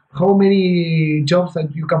how many jobs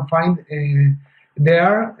that you can find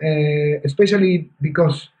there, especially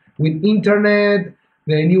because with internet,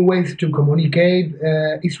 the new ways to communicate,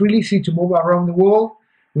 it's really easy to move around the world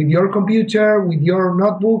with your computer, with your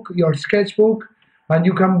notebook, your sketchbook, and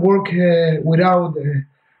you can work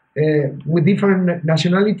with different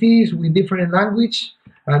nationalities, with different language,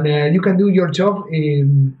 and you can do your job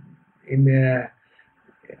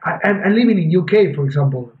I'm living in UK, for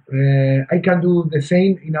example. I can do the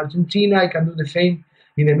same in Argentina. I can do the same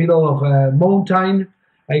in the middle of a mountain.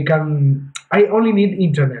 I only need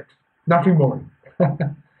internet, nothing more,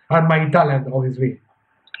 and my talent, obviously.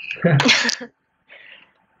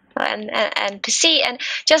 and to see, and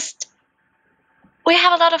just we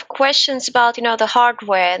have a lot of questions about the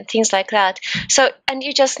hardware and things like that. So, and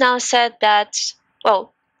you just now said that,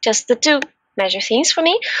 well, just the two major things for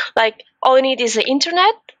me, like all you need is the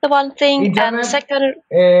internet, the one thing, internet, and second,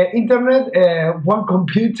 internet, one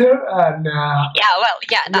computer, and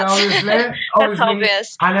that's obviously, that's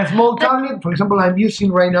obvious, and a small tablet. For example, I'm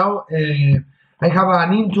using right now. I have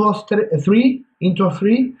an Intuos 3.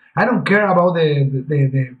 I don't care about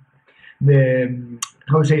the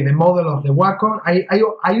how to say, the model of the Wacom.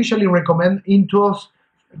 I usually recommend Intuos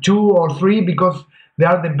 2 or 3 because they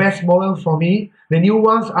are the best models for me. The new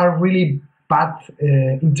ones are really bad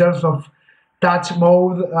in terms of touch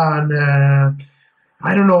mode, and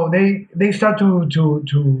I don't know. They start to do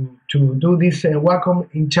this Wacom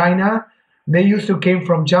in China. They used to came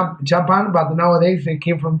from Japan, but nowadays they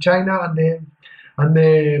came from China, and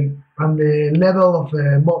the level of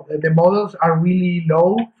the models are really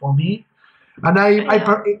low for me. And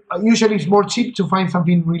usually it's more cheap to find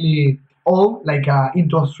something really old, like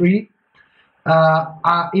Intuos 3.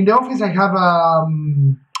 In the office I have a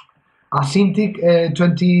Cintiq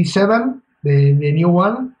 27, the new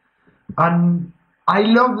one, and I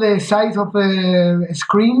love the size of the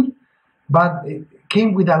screen, but it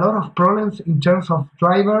came with a lot of problems in terms of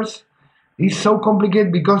drivers. It's so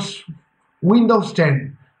complicated because Windows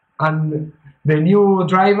 10 and the new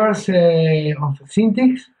drivers of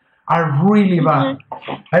Cintiq are really bad.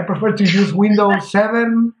 I prefer to use Windows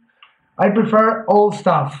 7. I prefer old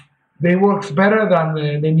stuff. They works better than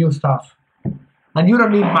the new stuff. And you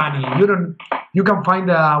don't need money. You can find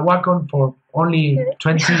a Wacom for only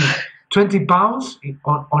 20 pounds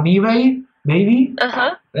on eBay, maybe.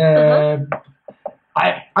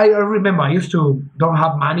 I remember I used to don't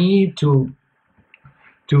have money to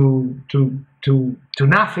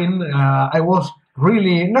nothing. I was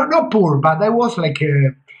really not poor, but I was like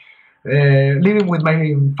living with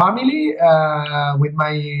my family, with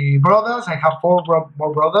my brothers. I have four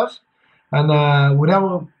more brothers, and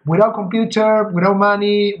without computer, without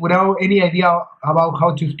money, without any idea about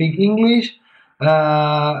how to speak English,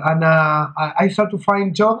 I started to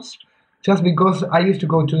find jobs just because I used to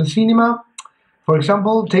go to the cinema. For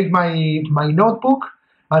example, take my notebook,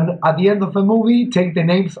 and at the end of the movie, take the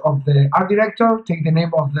names of the art director, take the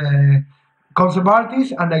name of the concept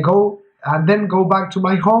artist, and then go back to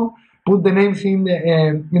my home, put the names in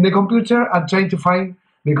the computer, and try to find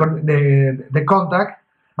the contact.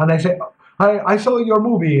 And I say, I saw your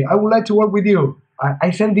movie. I would like to work with you. I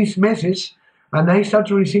send this message, and I start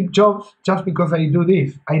to receive jobs just because I do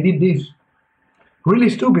this. I did this. Really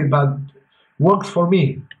stupid, but works for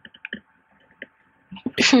me.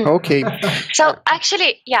 Okay. So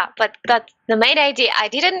actually, yeah, but the main idea, I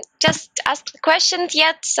didn't just ask the questions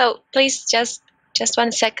yet, so please just Just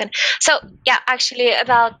 1 second. So yeah, actually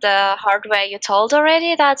about the hardware, you told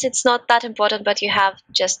already that it's not that important, but you have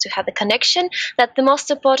just to have the connection. That the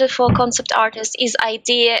most important for concept artists is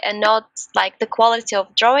idea and not like the quality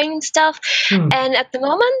of drawing and stuff. And at the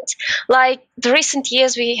moment, like the recent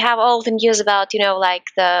years, we have all the news about, you know, like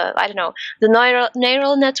the, I don't know, the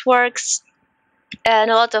neural networks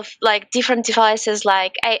and a lot of like different devices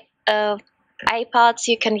like iPads.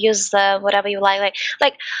 You can use whatever you like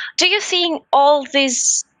do you think all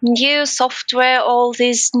this new software, all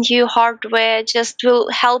this new hardware just will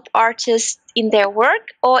help artists in their work,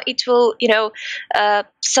 or it will, you know,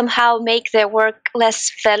 somehow make their work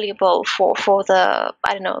less valuable for the,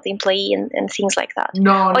 I don't know, the employee and things like that?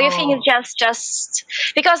 No, or you think it's just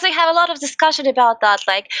because they have a lot of discussion about that,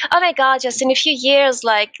 like, oh my god, just in a few years,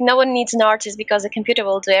 like no one needs an artist because the computer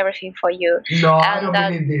will do everything for you. No, I don't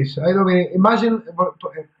believe this. I don't believe. Imagine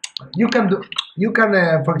you can do. You can,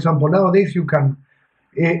 for example, nowadays you can,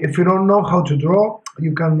 if you don't know how to draw,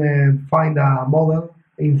 you can find a model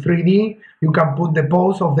in 3D. You can put the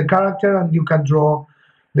pose of the character, and you can draw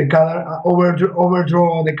the color,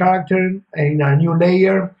 overdraw the character in a new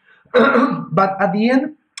layer. But at the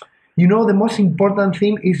end, you know, the most important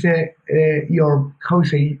thing is your, how you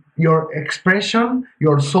say, your expression,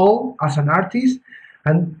 your soul as an artist,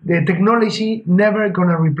 and the technology never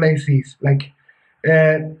gonna replace this. Like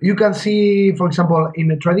you can see, for example, in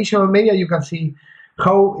the traditional media, you can see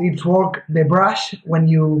how it works, the brush, when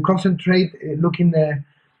you concentrate looking the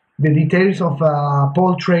details of a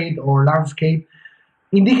portrait or landscape.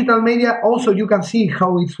 In digital media also you can see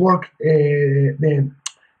how it's work,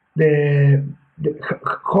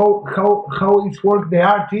 how it's work the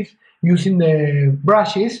artist using the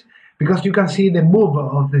brushes, because you can see the move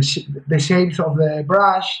of the shapes of the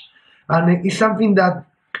brush, and it's something that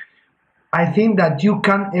I think that you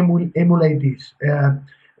can emulate this.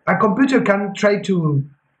 A computer can try to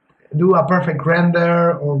do a perfect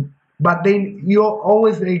render, but then you're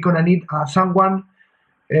always gonna need someone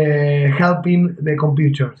helping the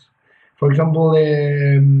computers. For example,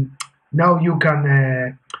 now you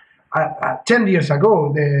can 10 years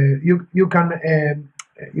ago you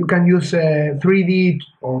can use 3D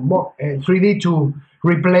or more 3D to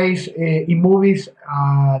replace in movies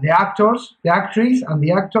the actors, the actress, and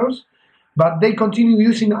the actors, but they continue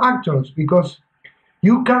using actors because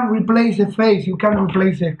you can replace the face, you can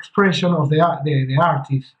replace the expression of the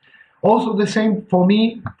artist. Also the same for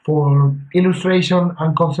me for illustration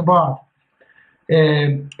and concept art.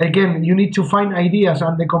 Again, you need to find ideas,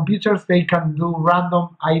 and the computers, they can do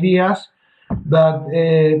random ideas, but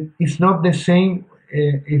it's not the same.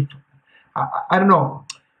 If I don't know,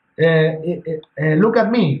 look at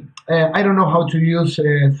me. I don't know how to use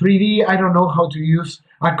 3D. I don't know how to use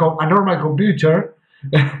a normal computer.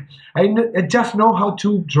 I just know how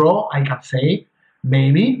to draw, I can say,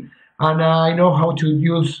 maybe, and I know how to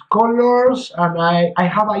use colors, and I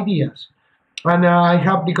have ideas. And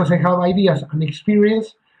because I have ideas and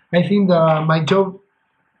experience, I think that my job,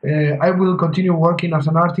 I will continue working as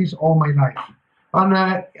an artist all my life. And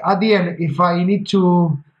at the end, if I need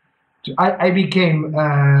I became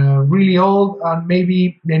really old, and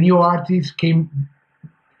maybe the new artists came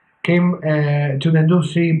to the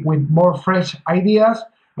industry with more fresh ideas,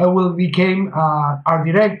 I will become art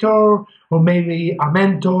director, or maybe a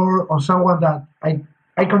mentor, or someone that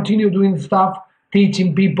I continue doing stuff,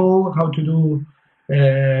 teaching people how to do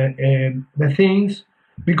the things,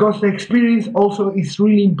 because the experience also is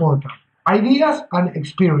really important. Ideas and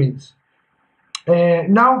experience.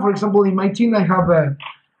 Now, for example, in my team, I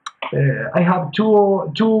have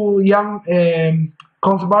two young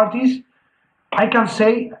concept artists. I can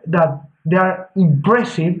say that they are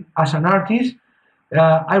impressive as an artist.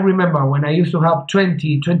 I remember when I used to have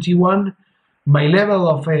 20, 21, my level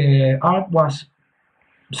of art was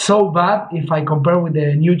so bad if I compare with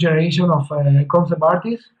the new generation of concept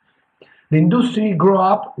artists. The industry grew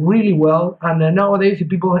up really well, and nowadays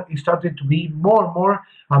people started to be more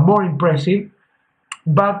and more impressive.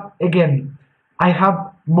 But again, I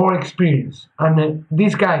have more experience, and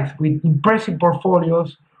these guys with impressive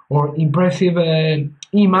portfolios or impressive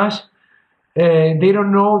image, they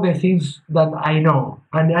don't know the things that I know.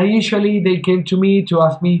 And they came to me to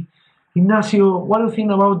ask me, Ignacio, what do you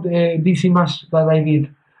think about this image that I did?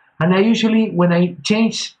 And I usually, when I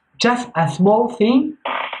change just a small thing,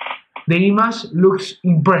 the image looks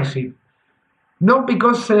impressive. Not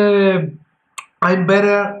because I'm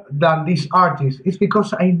better than this artist, it's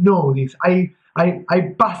because I know this. I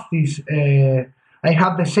passed this. I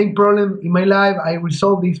have the same problem in my life. I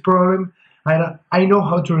resolve this problem. I know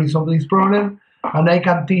how to resolve this problem, and I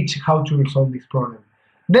can teach how to resolve this problem.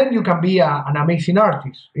 Then you can be an amazing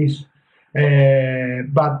artist.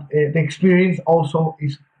 but the experience also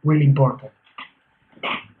is really important.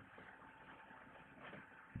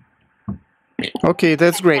 Okay,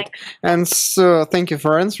 that's great. And so, thank you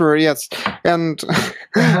for answering. Yes, and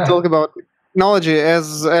talk about technology,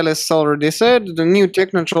 as Alice already said, the new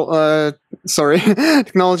technologies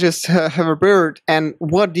have appeared. And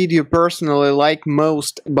what did you personally like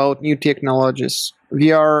most about new technologies?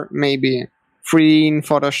 VR, maybe, free in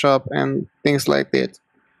Photoshop and things like that.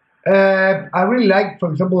 I really like,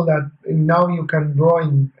 for example, that now you can draw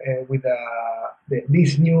with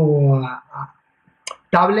these new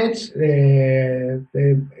tablets.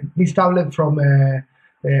 This tablet from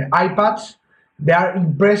iPads. They are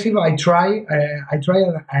impressive. I try, and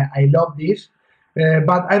I love this.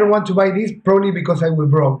 But I don't want to buy this probably because I will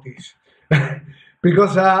broke this.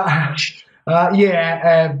 Because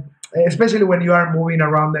especially when you are moving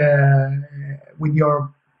around with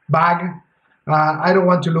your bag. I don't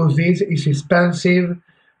want to lose this. It's expensive,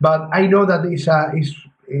 but I know that it's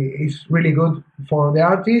really good for the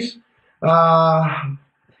artist.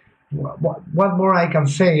 What more I can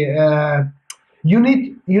say? You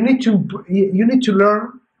need to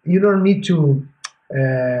learn. You don't need to.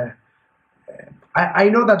 I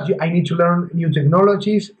know that I need to learn new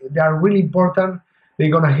technologies. They are really important.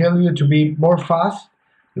 They're gonna help you to be more fast,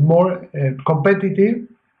 more competitive.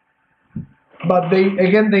 But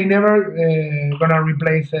they never gonna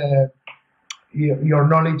replace your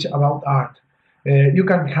knowledge about art. You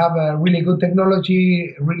can have a really good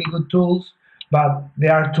technology, really good tools, but they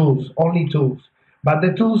are tools, only tools. But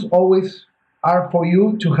the tools always are for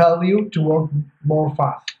you to help you to work more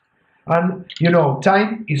fast. And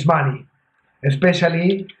time is money,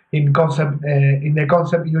 especially in the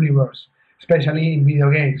concept universe, especially in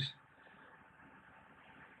video games.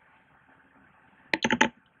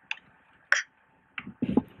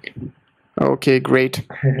 Okay, great.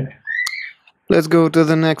 Let's go to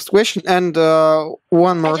the next question. And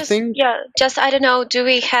one more thing. Yeah, just I don't know. Do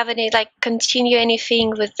we have any continue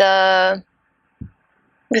anything with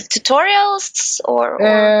tutorials or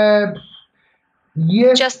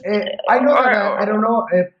yes? Just I know that I don't know.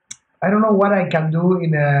 I don't know what I can do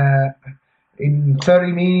in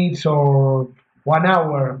 30 minutes or 1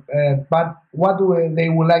 hour. But what they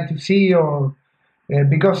would like to see, or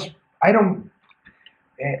because I don't.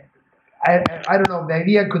 I don't know. The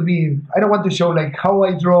idea could be I don't want to show how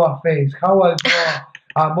I draw a face, how I draw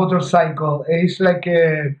a motorcycle. It's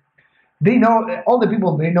they know, all the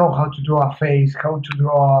people, they know how to draw a face, how to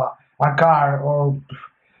draw a car, or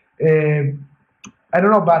I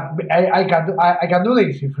don't know, but I can do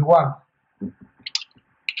this if you want.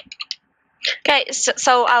 Okay,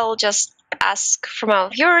 so I'll just ask from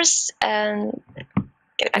our viewers and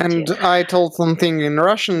get back to you. I told something in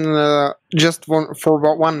Russian. Just for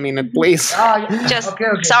about 1 minute, please. Just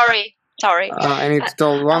Okay. sorry. I need to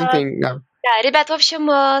tell one thing. Да, ребят, в общем,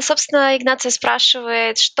 собственно, Игнаций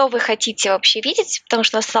спрашивает, что вы хотите вообще видеть, потому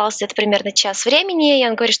что осталось где-то примерно час времени, и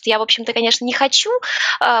он говорит, что я, в общем-то, конечно, не хочу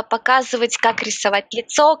показывать, как рисовать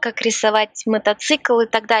лицо, как рисовать мотоцикл и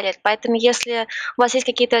так далее. Поэтому, если у вас есть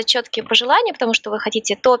какие-то четкие пожелания, потому что вы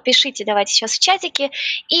хотите, то пишите, давайте сейчас в чатике,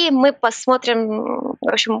 и мы посмотрим, в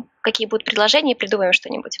общем, какие будут предложения, и придумаем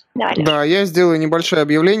что-нибудь. Давай, Лёш. Да, я сделаю небольшое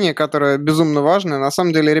объявление, которое безумно важное. На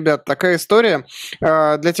самом деле, ребят, такая история.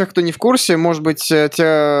 Для тех, кто не в курсе, может быть,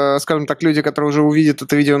 те, скажем так, люди, которые уже увидят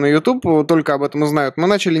это видео на YouTube, только об этом узнают. Мы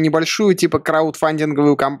начали небольшую типа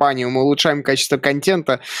краудфандинговую кампанию. Мы улучшаем качество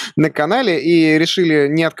контента на канале и решили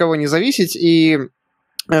ни от кого не зависеть. И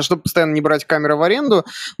чтобы постоянно не брать камеру в аренду,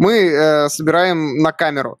 мы собираем на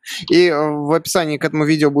камеру. И в описании к этому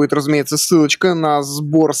видео будет, разумеется, ссылочка на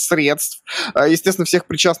сбор средств. Естественно, всех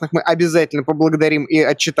причастных мы обязательно поблагодарим и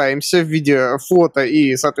отчитаемся в виде фото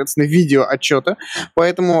и, соответственно, видео отчета.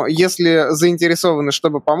 Поэтому, если заинтересованы,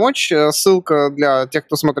 чтобы помочь, ссылка для тех,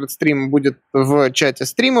 кто смотрит стрим, будет в чате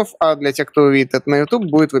стримов, а для тех, кто увидит это на YouTube,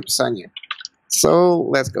 будет в описании. So,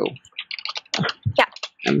 let's go. Yeah.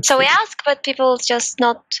 So we ask, but people just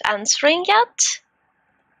not answering yet.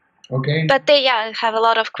 Okay. But they have a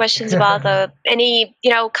lot of questions about any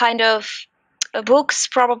kind of books,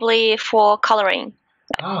 probably for coloring.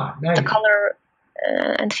 Nice. The color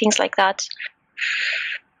and things like that.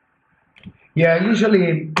 Yeah,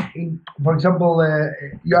 usually, for example,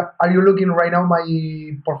 are you looking right now my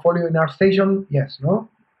portfolio in Artstation? Yes, no?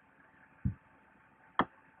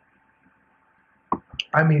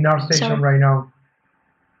 I'm in Artstation right now.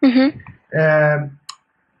 Mm-hmm.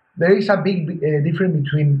 There is a big difference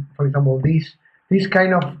between, for example, this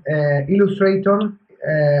kind of illustrator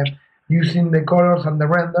using the colors and the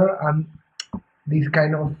render, and this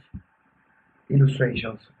kind of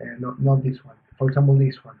illustrations. Not this one. For example,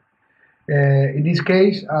 this one. in this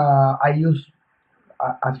case, I use,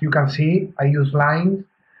 as you can see, I use lines,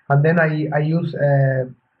 and then I use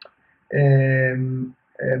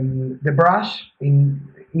the brush in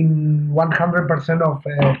 100% of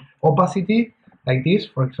opacity, like this,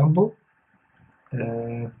 for example.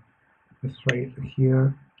 Let's try it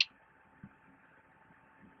here.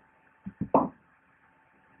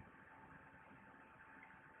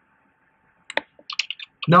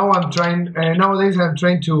 Now I'm trying. Nowadays I'm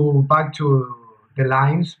trying to back to the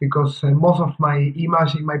lines, because most of my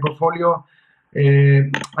image in my portfolio,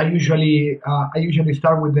 I usually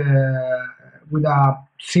start with a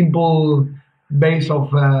simple base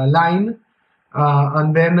of line,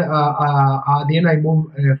 and then at the end I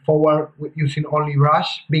move forward with using only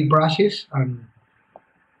big brushes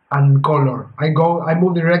and color. I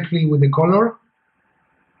move directly with the color.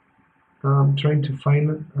 I'm trying to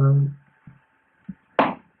find.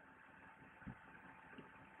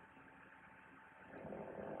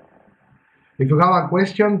 If you have a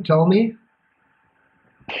question, tell me,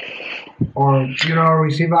 or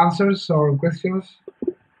receive answers or questions.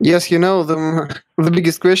 Yes, the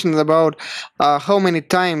biggest question is about how many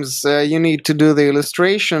times you need to do the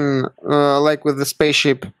illustration, like with the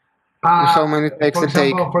spaceship. How many takes it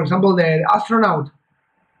take? For example, the astronaut.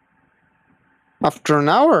 After an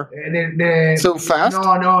hour? So fast? No.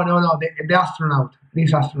 The astronaut.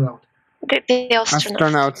 This astronaut. The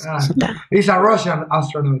astronaut. He's a Russian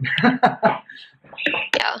astronaut.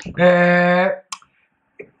 Yeah.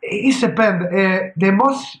 It depends. The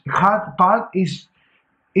most hard part is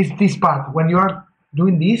this part, when you are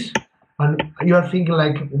doing this and you are thinking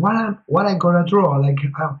like, what I'm gonna draw, like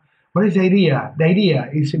what is the idea? The idea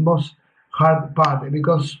is the most hard part,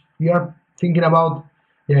 because you are thinking about,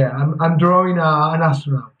 I'm drawing an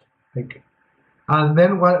astronaut, like, and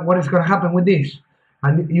then what is gonna happen with this?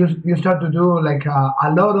 And you start to do like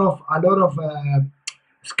a lot of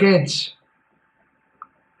sketch,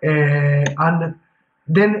 and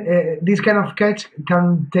then this kind of sketch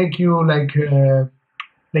can take you like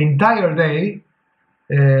the entire day,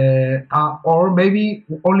 or maybe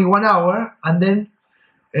only 1 hour, and then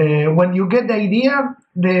when you get the idea,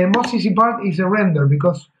 the most easy part is the render,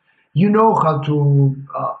 because you know how to,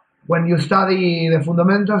 when you study the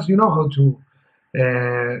fundamentals, you know how to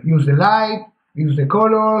use the light, use the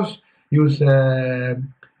colors, use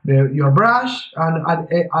your brush, and at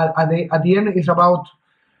the end it's about,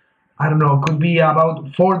 I don't know, could be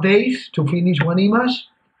about 4 days to finish one image,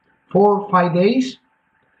 4 or 5 days,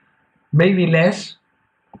 maybe less,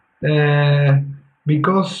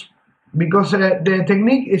 because the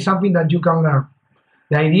technique is something that you can learn.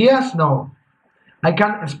 The ideas, no. I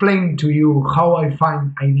can't explain to you how I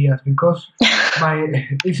find ideas, because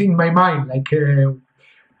it's in my mind, like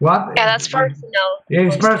what? Yeah, that's personal. Yeah,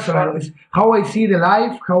 it's personal. It's how I see the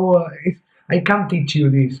life. I can't teach you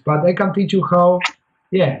this, but I can teach you how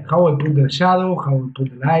I put the shadow, how I put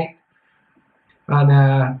the light,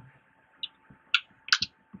 and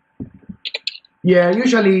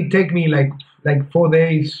usually it take me like 4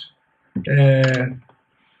 days,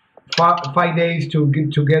 5 days to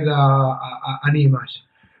get an image.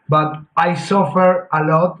 But I suffer a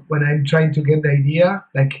lot when I'm trying to get the idea,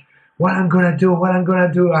 like what I'm gonna do,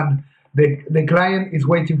 and the client is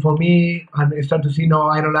waiting for me, and they start to see, no,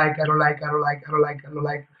 I don't like,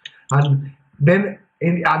 and then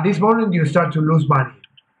at this moment you start to lose money,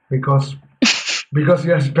 because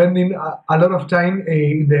you are spending a lot of time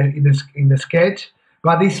in the sketch,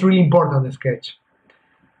 but it's really important, the sketch.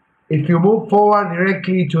 If you move forward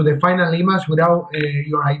directly to the final image without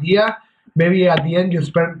your idea, maybe at the end you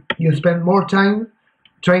spend more time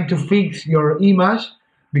trying to fix your image,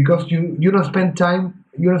 because you don't spend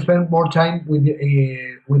more time with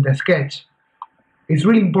the sketch. It's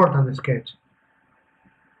really important, the sketch.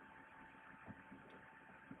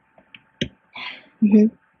 Mm-hmm.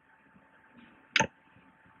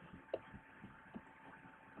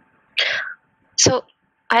 So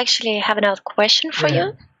I actually have another question for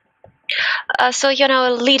you. So you're now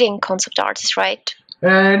a leading concept artist, right?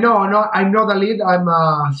 No, I'm not a lead. I'm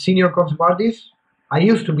a senior concept artist. I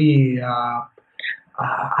used to be.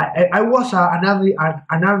 I was an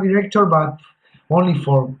art director, but only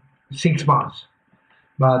for 6 months.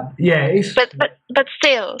 But yeah, it's. But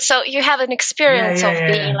still, so you have an experience of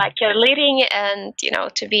being like you're leading, and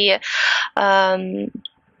to be.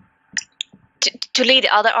 To lead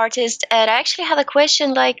other artists. And I actually have a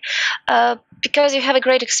question, like because you have a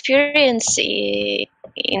great experience in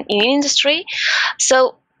industry,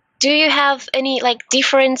 so do you have any like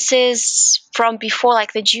differences from before,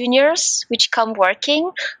 like the juniors which come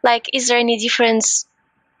working? Like, is there any difference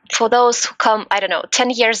for those who come, I don't know, 10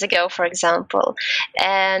 years ago, for example,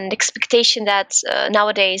 and expectation that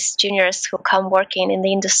nowadays juniors who come working in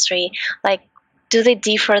the industry, like, do they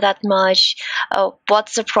differ that much?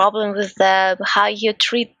 What's the problem with them? How you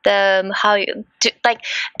treat them? How you do, like?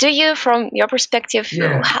 Do you, from your perspective,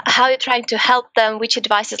 how you're trying to help them? Which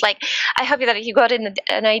advice is like? I hope that you got an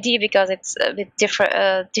idea, because it's a bit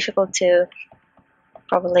difficult to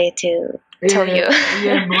probably to tell you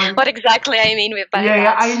what exactly I mean with that.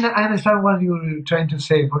 I understand what you're trying to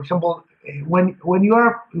say. For example, when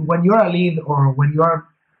you're a lead or when you are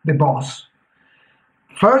the boss.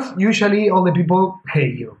 First, usually all the people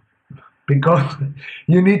hate you because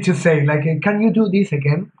you need to say, like, can you do this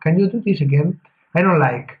again? Can you do this again? I don't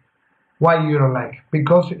like. Why you don't like?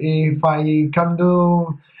 Because if I can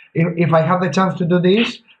do, if I have the chance to do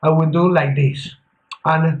this, I will do like this.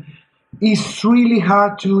 And it's really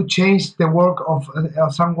hard to change the work of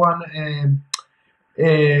someone.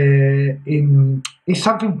 It's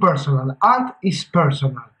something personal. Art is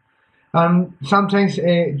personal. And sometimes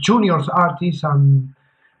juniors artists and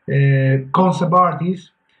concept artists,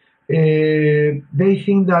 they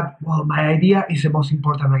think that, well, my idea is the most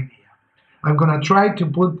important idea. I'm gonna try to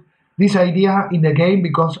put this idea in the game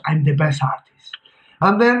because I'm the best artist.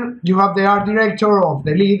 And then you have the art director of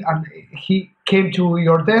the lead, and he came to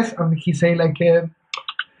your desk and he say like, can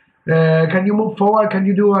you move forward? Can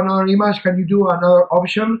you do another image? Can you do another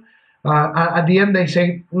option? At the end they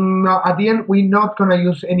say, no, at the end we're not gonna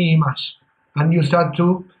use any image. And you start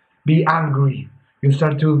to be angry. You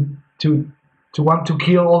start to want to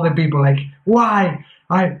kill all the people. Like, why?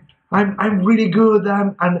 I'm really good.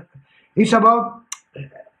 And it's about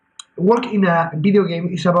work in a video game.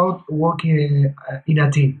 It's about working in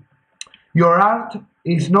a team. Your art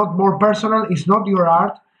is not more personal. It's not your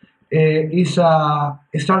art. It's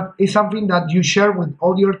something that you share with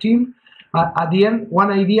all your team. At the end,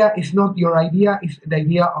 one idea is not your idea. It's the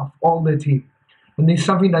idea of all the team. And it's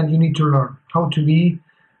something that you need to learn how to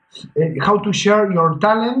share your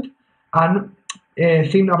talent and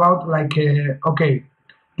think about like, okay,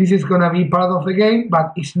 this is gonna be part of the game,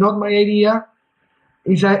 but it's not my idea.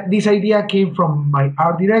 This idea came from my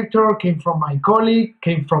art director, came from my colleague,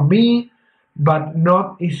 came from me, but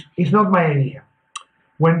it's not my idea.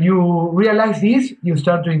 When you realize this, you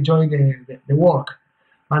start to enjoy the work.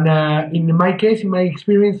 And in my case, in my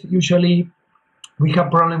experience, usually we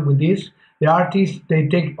have problem with this. The artists, they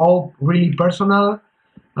take all really personal,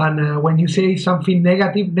 and when you say something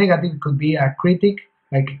negative could be a critic,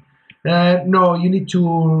 like, no, you need to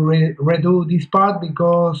redo this part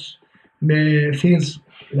because it feels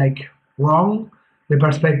like wrong, the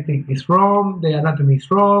perspective is wrong, the anatomy is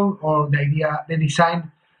wrong, or the design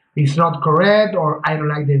is not correct, or I don't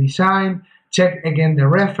like the design, check again the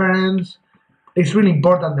reference. It's really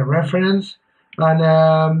important, the reference.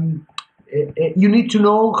 And you need to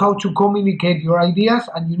know how to communicate your ideas,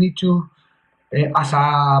 and you need to, as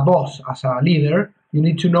a boss, as a leader, you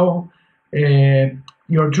need to know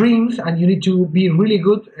your dreams, and you need to be really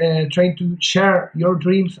good trying to share your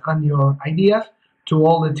dreams and your ideas to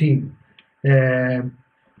all the team. And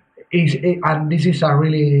this is a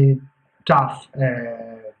really tough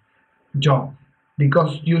job,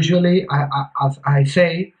 because usually, as I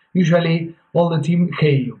say, usually all the team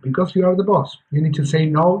hate you because you are the boss. You need to say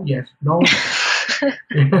no, yes, no.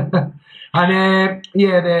 And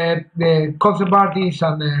the concept artists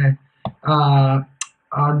and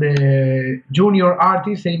the junior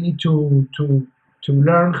artists, they need to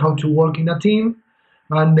learn how to work in a team,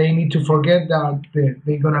 and they need to forget that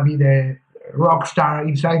they're gonna be the rock star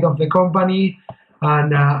inside of the company,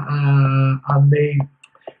 and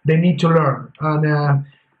they need to learn. And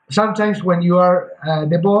sometimes when you are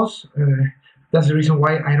the boss, that's the reason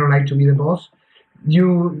why I don't like to be the boss.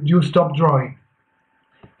 You stop drawing.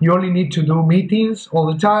 You only need to do meetings all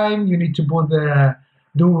the time. You need to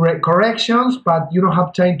do corrections, but you don't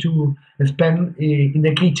have time to spend in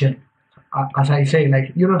the kitchen. As I say,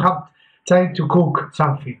 like, you don't have time to cook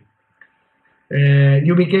something.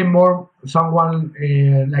 You became more someone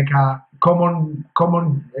like a common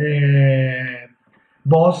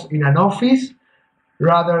boss in an office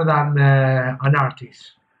rather than an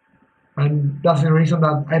artist. And that's the reason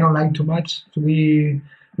that I don't like too much to be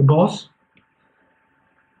the boss,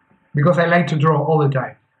 because I like to draw all the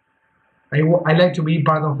time. I like to be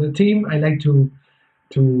part of the team. I like to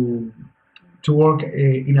work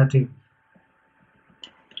in a team.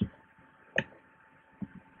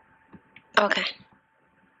 Okay.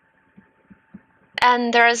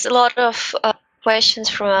 And there's a lot of questions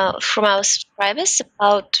from our subscribers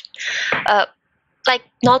about like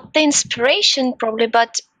not the inspiration probably,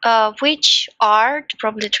 but which art,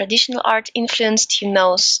 probably traditional art, influenced you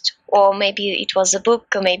most? Or maybe it was a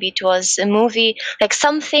book, or maybe it was a movie, like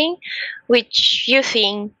something which you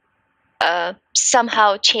think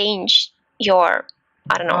somehow changed your,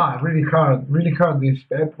 I don't know. Really hard this.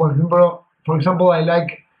 For example, I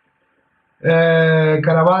like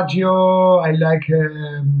Caravaggio. I like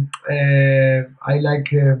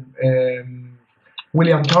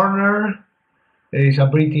William Turner. He's a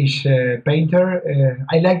British painter.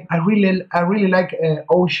 I really like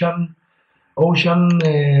ocean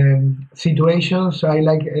situations. I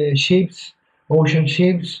like ships, ocean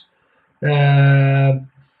ships.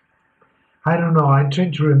 I don't know. I'm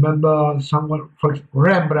trying to remember someone, for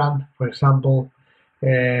Rembrandt, for example.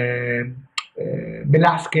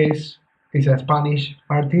 Velázquez is a Spanish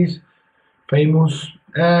artist, famous.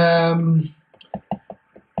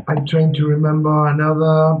 I'm trying to remember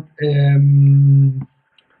another.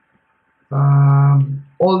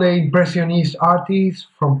 All the Impressionist artists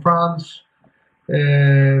from France.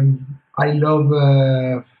 I love.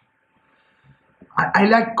 I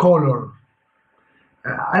like color.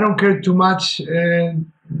 I don't care too much. For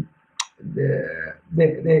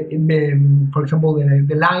example,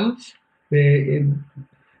 the lines, the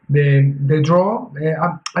draw.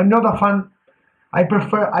 I'm not a fan. I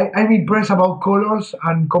prefer. I'm impressed about colors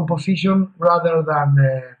and composition rather than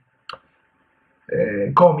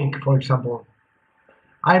comic, for example.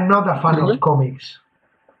 I'm not a fan of comics,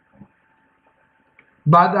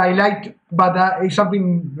 but I like. But it's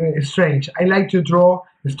something strange. I like to draw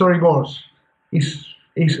storyboards. It's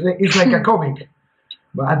like a comic,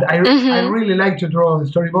 but I really like to draw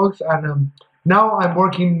storyboards, and now I'm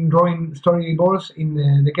working drawing storyboards in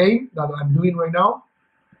the game that I'm doing right now,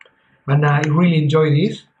 and I really enjoy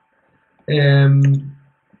this.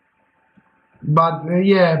 But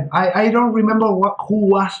yeah, I don't remember who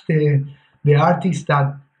was the artist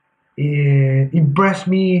that impressed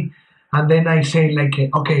me, and then I say like,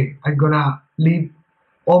 okay, I'm gonna live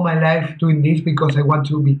all my life doing this because I want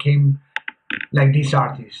to become like this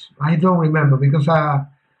artist. I don't remember because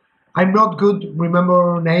I'm not good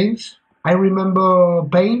remember names. I remember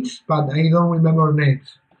paints, but I don't remember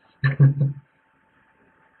names.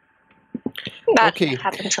 That Okay.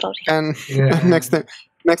 happens a lot. And Yeah. next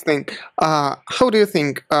thing, how do you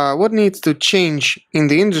think, what needs to change in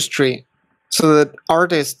the industry so that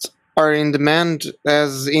artists are in demand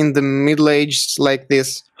as in the Middle Ages like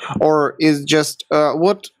this? Or is just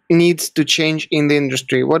what needs to change in the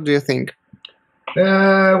industry? What do you think?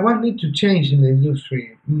 What needs to change in the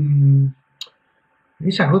industry?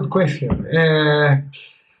 It's a good question.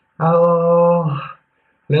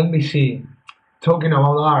 Let me see. Talking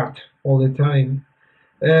about art all the time.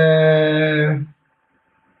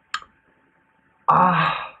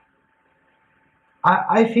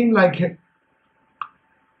 I think like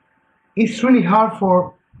it's really hard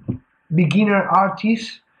for beginner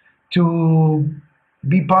artists to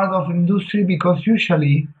be part of industry because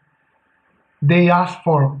usually they ask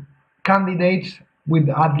for candidates with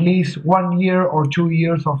at least 1 year or 2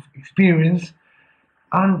 years of experience,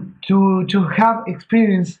 and to have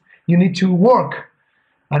experience you need to work,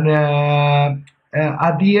 and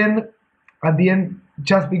at the end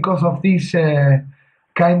just because of this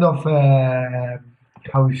kind of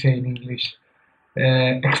how we say in English,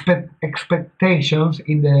 expectations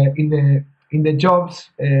in the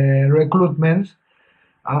jobs recruitments.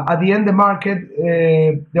 At the end, the market,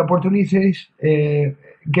 the opportunities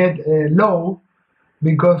get low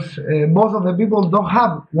because most of the people don't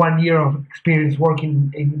have 1 year of experience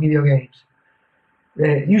working in video games.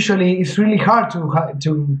 Usually, it's really hard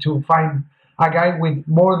to find a guy with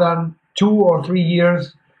more than 2 or 3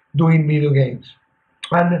 years doing video games,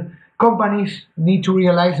 and companies need to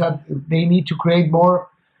realize that they need to create more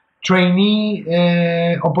trainee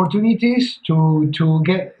opportunities to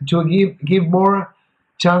give more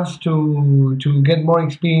chance to get more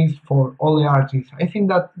experience for all the artists. I think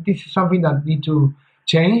that this is something that need to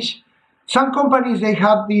change. Some companies they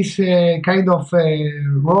have these kind of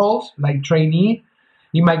roles like trainee.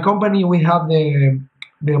 In my company, we have the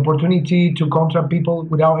opportunity to contract people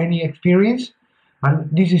without any experience, and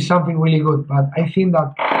this is something really good. But I think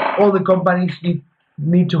that all the companies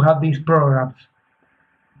need to have these programs.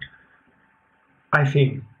 I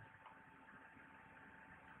think.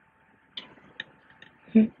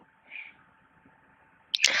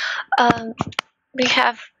 We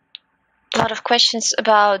have a lot of questions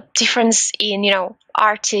about difference in,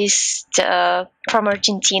 artist from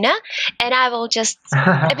Argentina, and I will just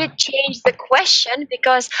a bit change the question,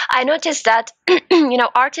 because I noticed that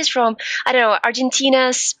artists from, I don't know,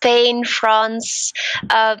 Argentina, Spain, France,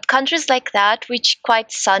 countries like that, which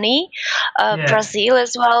quite sunny, Brazil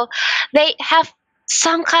as well, they have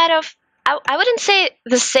some kind of, I wouldn't say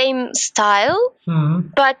the same style,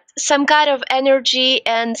 but some kind of energy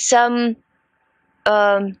and some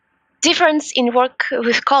difference in work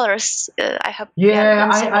with colors. I hope you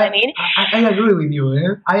understand what I mean. I agree with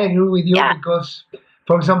you. I agree with you because,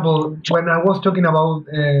 for example, when I was talking about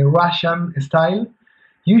Russian style,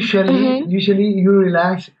 usually you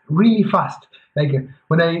realize really fast. Like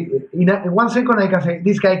when in 1 second I can say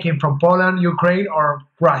this guy came from Poland, Ukraine, or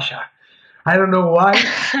Russia. I don't know why.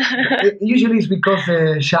 Usually it's because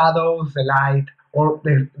the shadows, the light, or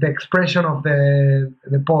the expression of the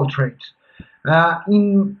portraits.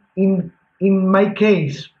 In my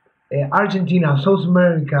case, Argentina, South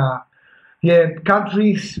America,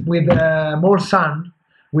 countries with more sun,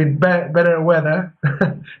 with better weather,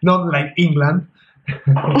 not like England.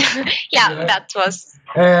 That was.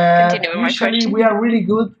 Usually we are really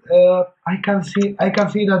good. I can see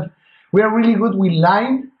that we are really good with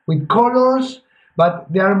line, with colors, but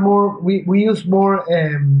they are more. We use more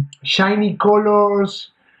shiny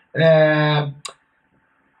colors.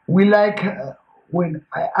 We like when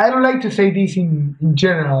I don't like to say this in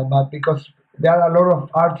general, but because there are a lot of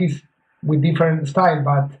artists with different style,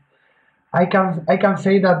 but I can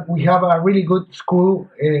say that we have a really good school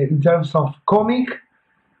in terms of comic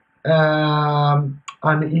and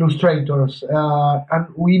illustrators, and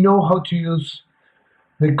we know how to use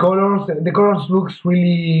the colors. The colors looks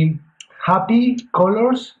really happy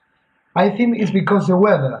colors. I think it's because the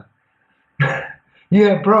weather.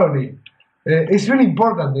 Yeah, probably. It's really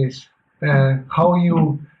important this how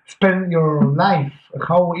you spend your life,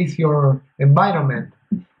 how is your environment.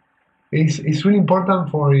 It's really important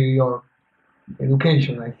for your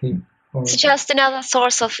education, I think. It's just another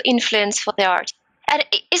source of influence for the art. And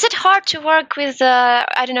is it hard to work with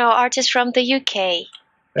artists from the UK?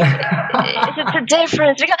 Is it a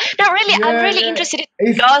difference? Because, no, really, I'm really interested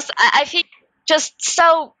because I think just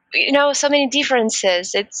so many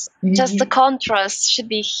differences. It's just the contrast should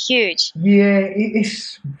be huge. Yeah,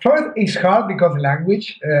 it's hard because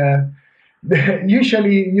language.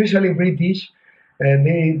 Usually British,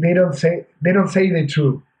 they don't say the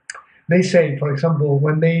truth. They say, for example,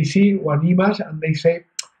 when they see one image and they say,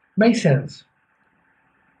 "Makes sense."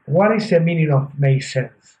 What is the meaning of "makes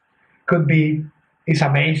sense"? Could be it's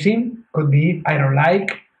amazing. Could be I don't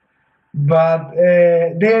like. But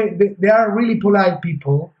they are really polite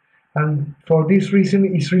people, and for this reason,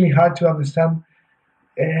 it's really hard to understand.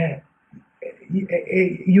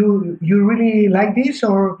 You really like this,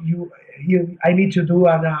 or I need to do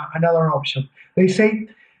another option. They say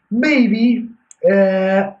maybe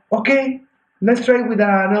okay, let's try with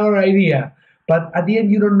another idea. But at the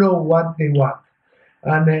end, you don't know what they want.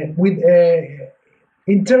 And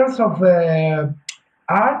in terms of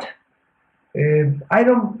art. I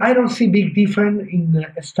don't see big difference in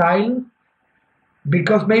style,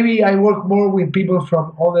 because maybe I work more with people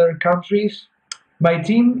from other countries. My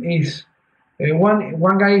team is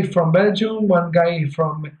one guy from Belgium, one guy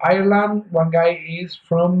from Ireland, one guy is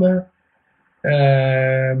from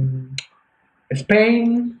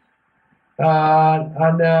Spain,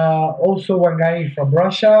 and also one guy from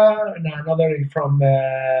Russia, and another from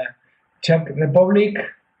Czech Republic.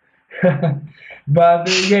 But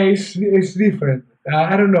it's different.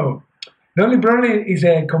 I don't know. The only problem is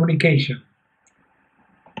communication.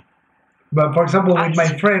 But for example, with my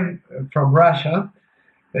friend from Russia,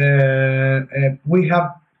 we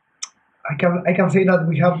have. I can say that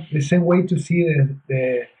we have the same way to see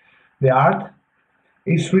the art.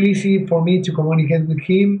 It's really easy for me to communicate with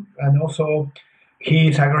him, and also he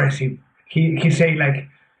is aggressive. He say like,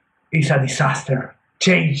 "It's a disaster.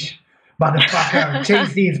 Change, motherfucker.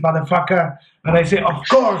 Change this, motherfucker." And I say, "Of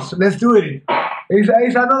course, let's do it."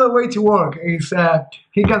 It's another way to work.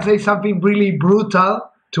 He can say something really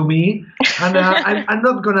brutal to me, and I'm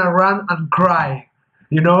not gonna run and cry.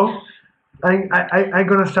 I'm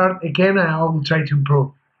gonna start again, and I will try to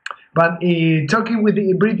improve. But talking with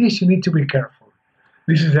the British, you need to be careful.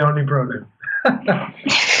 This is the only problem.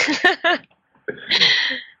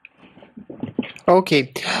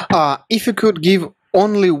 Okay, if you could give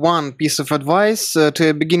only one piece of advice to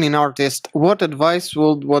a beginning artist, what advice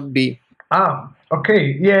would what be?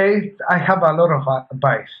 Okay. Yeah, I have a lot of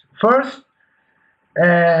advice. First,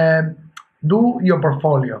 do your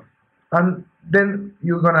portfolio, and then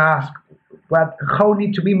you're gonna ask, how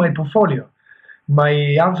need to be my portfolio? My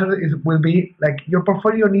answer will be like, your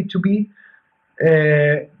portfolio need to be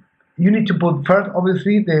you need to put first,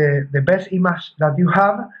 obviously, the best image that you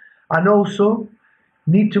have, and also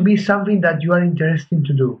need to be something that you are interested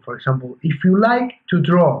to do. For example, if you like to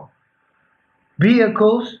draw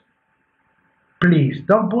vehicles, please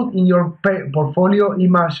don't put in your portfolio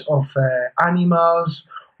image of animals,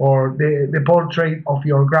 or the portrait of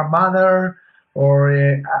your grandmother, or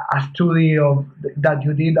a study of that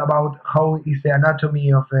you did about how is the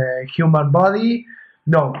anatomy of a human body.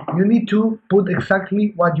 No, you need to put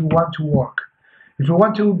exactly what you want to work. If you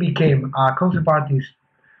want to become a concept artist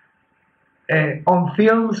on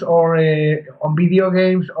films, or on video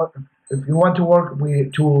games, or if you want to work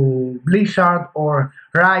with to Blizzard or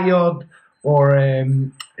Riot, or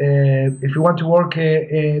if you want to work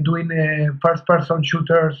doing first-person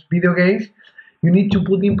shooters video games, you need to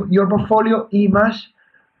put in your portfolio image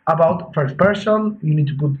about first person. You need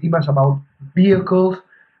to put image about vehicles,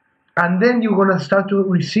 and then you're gonna start to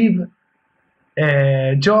receive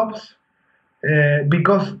jobs,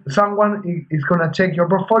 because someone is gonna check your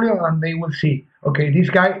portfolio and they will see, okay, this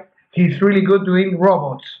guy, he's really good doing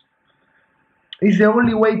robots. It's the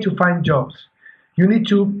only way to find jobs. You need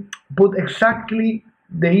to put exactly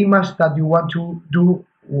the image that you want to do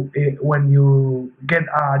when you get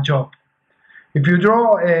a job. If you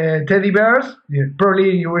draw teddy bears,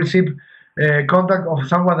 probably you will receive contact of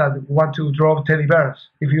someone that want to draw teddy bears.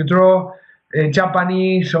 If you draw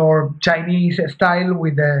Japanese or Chinese style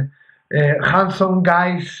with handsome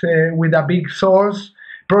guys with a big swords,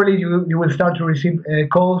 probably you will start to receive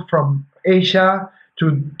calls from Asia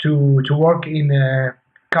to work in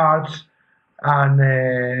cards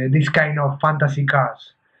and this kind of fantasy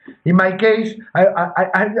cards. In my case,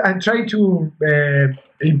 I'm trying to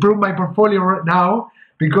improve my portfolio right now,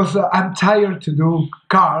 because I'm tired to do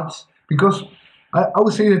cards, because I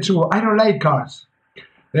would say the truth, I don't like cards.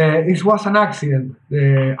 It was an accident.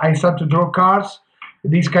 I started to draw cards,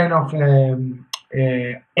 this kind of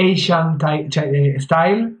Asian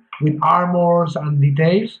style with armors and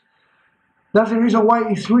details. That's the reason why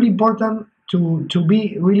it's really important to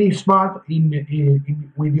be really smart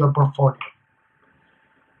with your portfolio.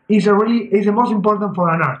 It's the most important for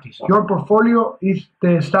an artist. Your portfolio is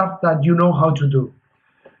the stuff that you know how to do.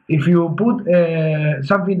 If you put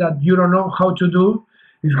something that you don't know how to do,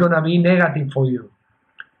 it's gonna be negative for you.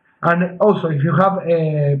 And also, if you have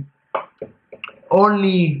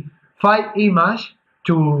only 5 images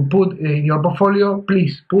to put in your portfolio,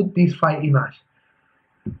 please put these 5 images.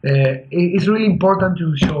 It's really important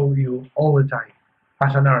to show you all the time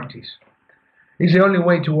as an artist. It's the only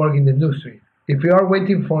way to work in the industry. If you are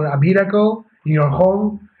waiting for a miracle in your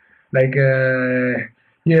home, like,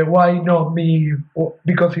 yeah, why not me?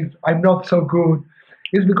 Because I'm not so good.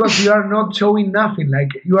 It's because you are not showing nothing.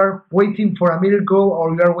 Like, you are waiting for a miracle,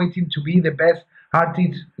 or you are waiting to be the best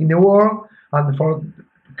artist in the world. And for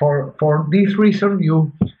this reason,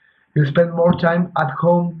 you spend more time at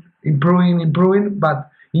home improving. But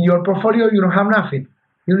in your portfolio, you don't have nothing.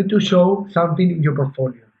 You need to show something in your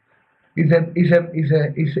portfolio.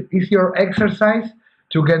 It's your exercise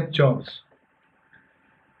to get jobs.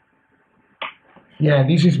 Yeah,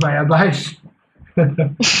 this is my advice.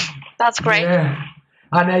 That's great. Yeah.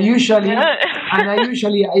 And I usually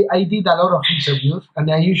I did a lot of interviews,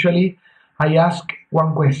 and I ask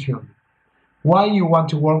one question: why you want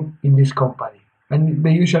to work in this company? And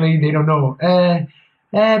they don't know.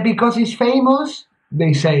 Because it's famous,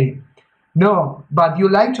 they say. No, but you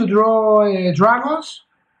like to draw dragons?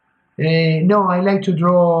 No, I like to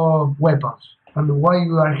draw weapons. And why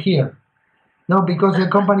you are here? No, because the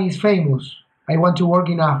company is famous. I want to work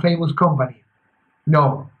in a famous company.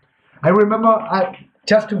 No. I remember,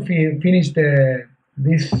 just to finish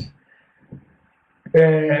this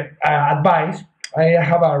advice, I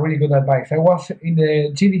have a really good advice. I was in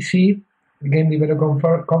the GDC, Game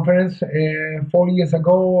Developer Conference, 4 years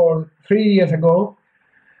ago or 3 years ago,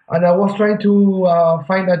 and I was trying to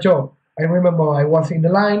find a job. I remember I was in the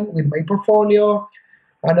line with my portfolio,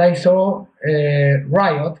 and I saw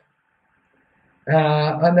Riot,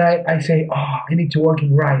 and I say, oh, I need to work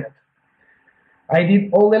in Riot. I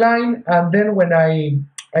did all the line, and then when I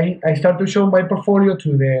started to show my portfolio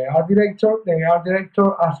to the art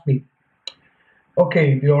director asked me,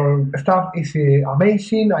 okay, your stuff is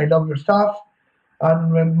amazing, I love your stuff,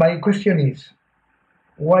 and my question is,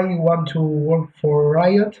 why you want to work for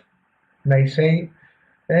Riot? And I say,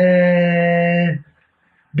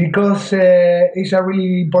 because it's a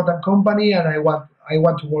really important company, and I want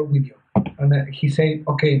to work with you. And he said,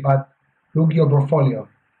 okay, but look your portfolio.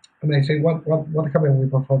 And I said, what happened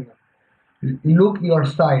with portfolio? Look your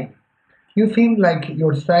style. You think like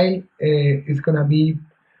your style is gonna be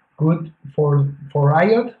good for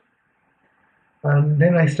Riot? and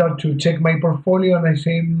then I start to check my portfolio, and I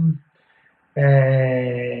say,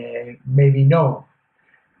 maybe no.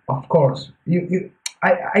 Of course,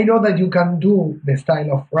 I know that you can do the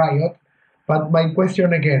style of Riot, but my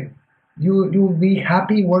question again, you will be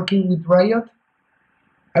happy working with Riot?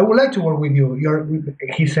 I would like to work with you.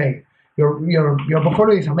 He said, your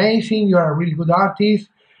portfolio is amazing. You are a really good artist.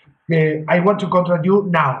 I want to contract you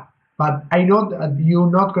now, but I know that you're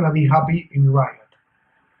not gonna be happy in Riot.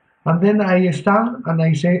 And then I stand and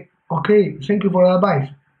I say, okay, thank you for the advice.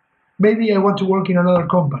 Maybe I want to work in another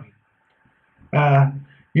company.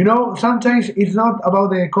 Sometimes it's not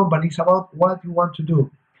about the company, it's about what you want to do.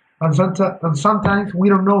 And sometimes we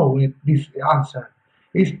don't know this answer.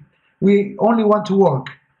 We only want to work,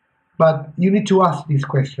 but you need to ask this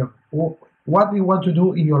question. What do you want to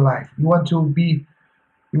do in your life? You want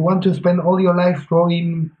to spend all your life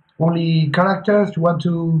drawing only characters? You want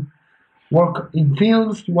to work in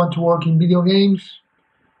films? You want to work in video games?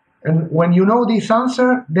 And when you know this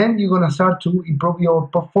answer, then you're gonna start to improve your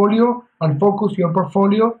portfolio and focus your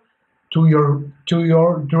portfolio to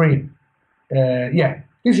your dream.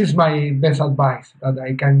 This is my best advice that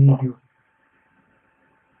I can give you.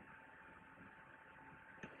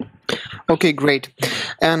 Okay, great.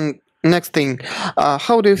 And next thing,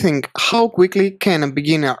 how do you think, how quickly can a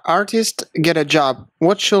beginner artist get a job?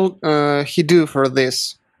 What should he do for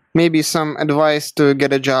this? Maybe some advice to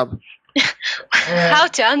get a job. How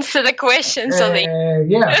to answer the question?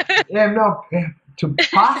 Too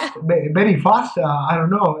fast, very fast. I don't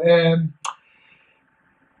know.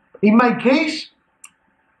 In my case,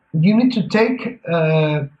 you need to take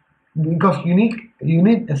because you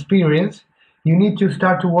need experience. You need to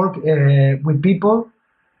start to work with people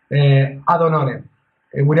ad honorem,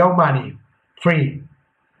 without money, free,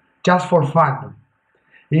 just for fun.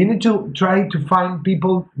 You need to try to find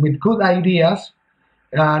people with good ideas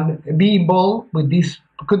and be involved with this.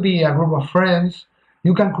 Could be a group of friends.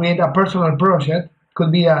 You can create a personal project.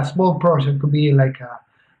 Could be a small project. Could be like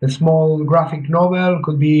a small graphic novel.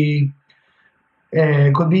 Could be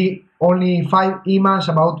only 5 images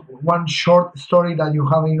about one short story that you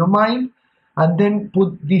have in your mind, and then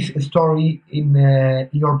put this story in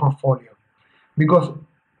your portfolio. Because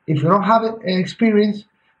if you don't have experience,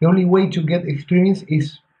 the only way to get experience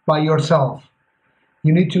is by yourself.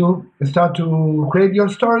 You need to start to create your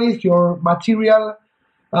stories, your material,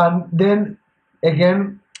 and then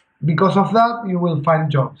again, because of that, you will find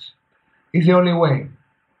jobs. It's the only way.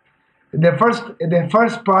 The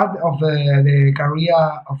first part of the career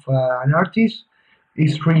of an artist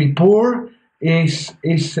is really poor, is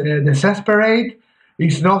desperate,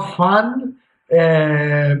 it's not fun,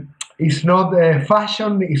 it's not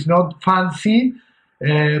fashion, it's not fancy,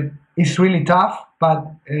 it's really tough, but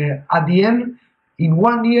at the end, in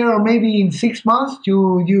 1 year or maybe in 6 months,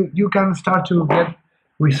 you can start to get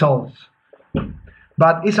results.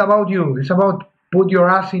 But it's about you. It's about put your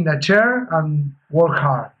ass in a chair and work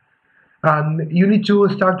hard. And you need to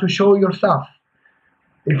start to show your stuff.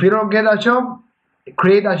 If you don't get a job,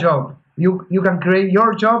 create a job. You can create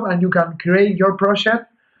your job and you can create your project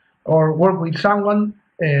or work with someone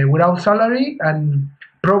without salary and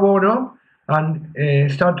pro bono and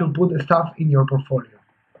start to put stuff in your portfolio.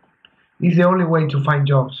 It's the only way to find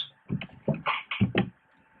jobs.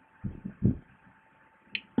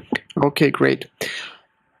 Okay, great.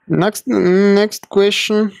 Next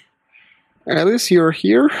question. Alice, you're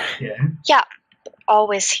here? Yeah,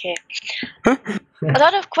 always here. A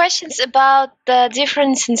lot of questions about the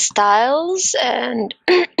difference in styles, and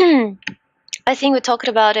I think we talked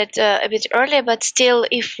about it a bit earlier, but still,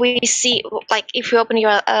 if we see, like, if we open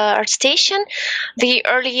your Artstation, the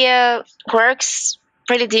earlier works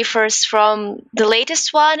really differs from the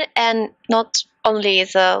latest one, and not only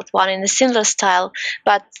the one in the similar style,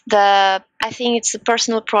 but I think it's the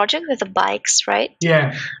personal project with the bikes, right?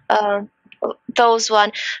 Yeah. Those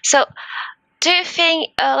one. So do you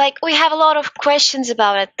think like we have a lot of questions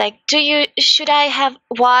about it, like should I have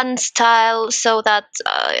one style so that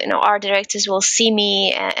art directors will see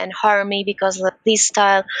me and hire me because of this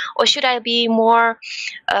style, or should I be more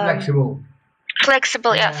flexible?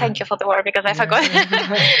 Yeah, thank you for the word because I forgot.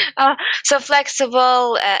 So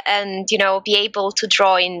flexible and be able to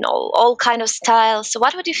draw in all kind of styles. So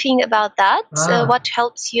what would you think about that? What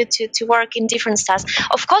helps you to work in different styles?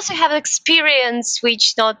 Of course you have experience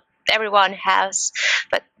which not everyone has,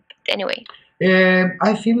 but anyway.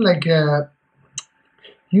 I feel like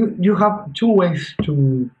you have 2 ways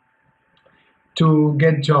to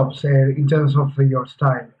get jobs in terms of your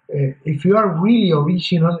style. If you are really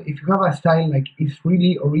original, if you have a style like it's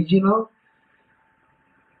really original,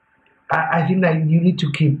 I think that you need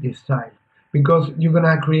to keep this style because you're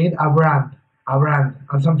gonna create a brand a brand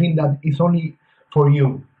and something that is only for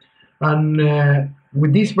you. And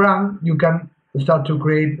with this brand, you can start to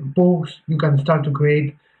create books. You can start to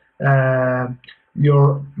create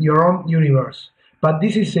your own universe. But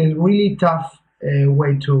this is a really tough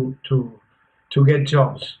way to get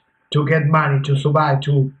jobs, to get money, to survive,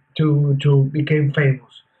 to become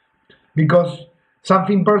famous, because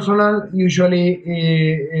something personal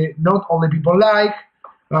usually not all the people like,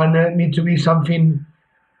 and need to be something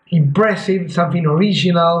impressive, something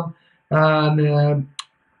original, and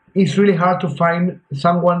it's really hard to find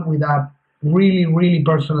someone with a really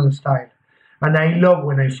personal style. And I love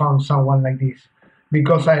when I found someone like this,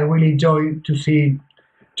 because I really enjoy to see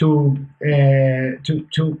to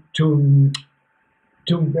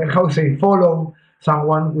how to say, follow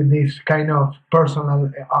someone with this kind of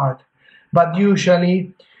personal art. But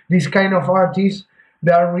usually these kind of artists,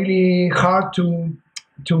 they are really hard to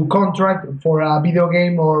contract for a video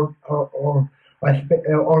game or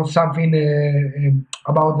something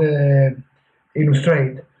about the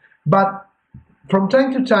illustrate. But from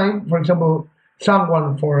time to time, for example,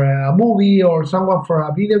 someone for a movie or someone for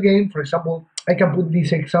a video game, for example, I can put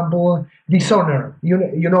this example, Dishonored.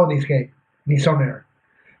 You know this game, Dishonored.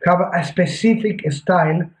 Have a specific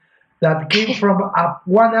style that came from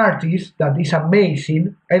one artist that is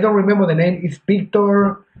amazing. I don't remember the name. It's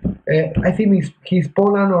Victor. I think he's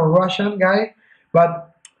Poland or Russian guy.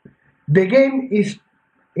 But the game is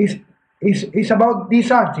about this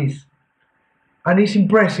artist, and it's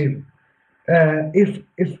impressive.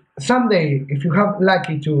 If someday, if you have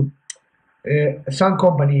lucky to some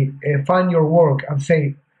company find your work and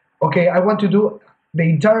say, okay, I want to do the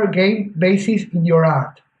entire game basis in your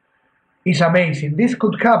art, it's amazing. This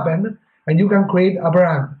could happen, and you can create a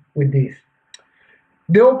brand with this.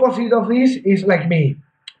 The opposite of this is like me,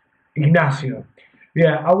 Ignacio.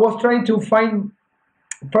 Yeah, I was trying to find,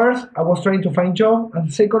 first I was trying to find job,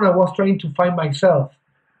 and second I was trying to find myself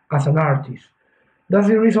as an artist. That's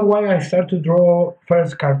the reason why I started to draw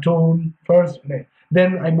first cartoon,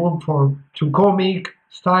 then I moved to comic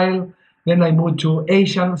style, then I moved to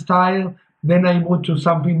Asian style, then I moved to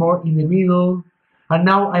something more in the middle, and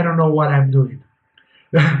now I don't know what I'm doing.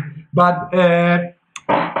 But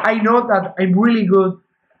I know that I'm really good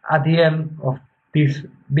at the end of this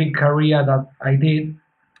big career that I did.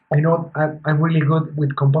 I know I'm really good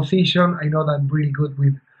with composition. I know that I'm really good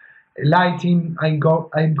with lighting. I'm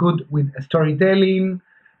good with storytelling.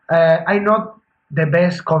 I'm not the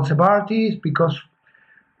best concept artist because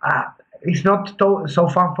it's not so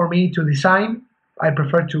fun for me to design. I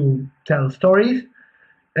prefer to tell stories.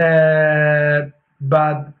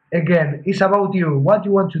 But again, it's about you. What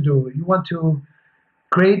you want to do. You want to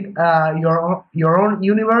create your own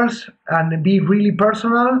universe and be really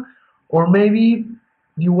personal, or maybe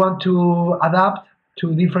you want to adapt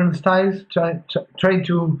to different styles, try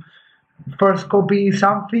to first copy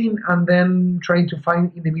something and then trying to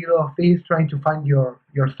find in the middle of this, trying to find your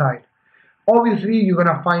style. Obviously, you're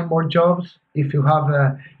gonna find more jobs if you have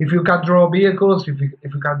if you can draw vehicles, if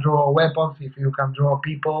you can draw weapons, if you can draw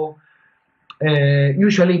people.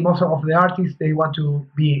 Usually, most of the artists, they want to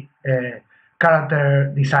be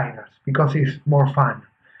character designers because it's more fun.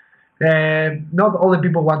 Not all the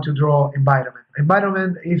people want to draw environment.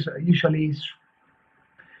 Environment is usually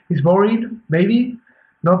is boring, maybe.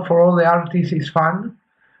 Not for all the artists it's fun.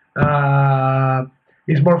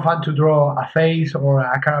 It's more fun to draw a face or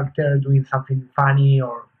a character doing something funny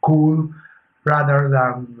or cool rather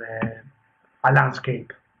than a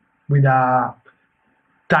landscape with a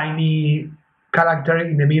tiny character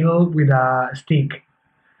in the middle with a stick.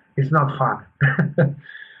 It's not fun.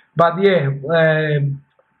 But yeah,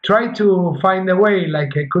 try to find a way,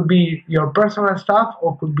 like it could be your personal stuff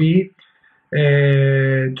or could be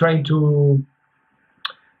trying to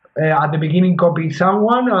at the beginning copy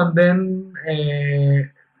someone, and then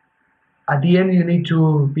at the end you need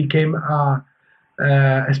to become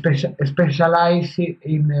specialize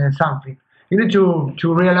in something. You need to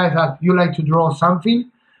realize that you like to draw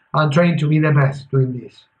something and trying to be the best doing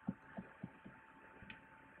this.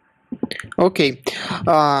 Okay.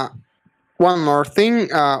 One more thing.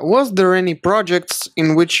 Was there any projects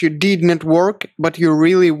in which you did not work but you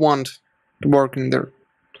really want to work in there?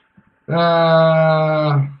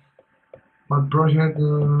 What project?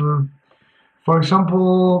 For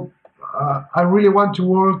example, I really want to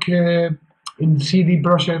work in CD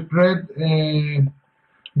Projekt Red,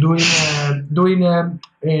 doing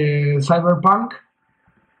Cyberpunk.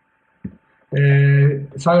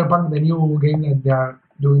 Cyberpunk, the new game that they are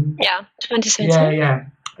doing. Yeah, 2017. Yeah.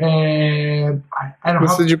 I don't know.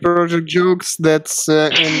 CD Projekt jokes that's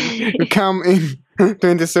come in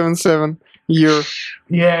 2077. year?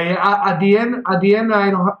 Yeah. At the end,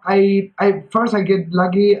 I don't. I first I get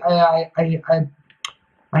lucky. I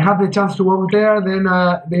have the chance to work there. Then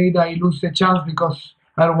I lose the chance because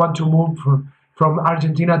I don't want to move from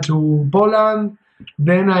Argentina to Poland.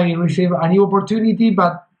 Then I receive a new opportunity,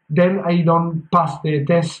 but then I don't pass the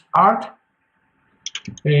test art.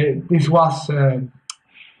 This was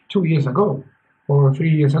 2 years ago or 3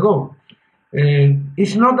 years ago.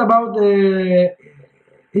 It's not about the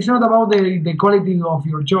quality of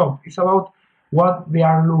your job. It's about what they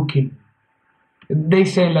are looking. They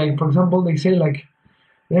say, like, for example, they say like,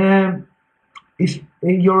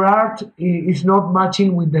 your art is not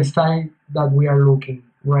matching with the style that we are looking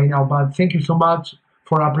right now. But thank you so much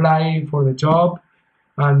for applying for the job,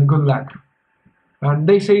 and good luck. And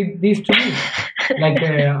they say this to me, like,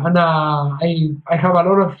 and I have a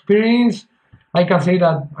lot of experience. I can say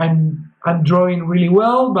that I'm drawing really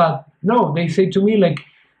well, but no, they say to me like,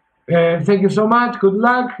 thank you so much, good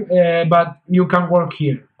luck, but you can work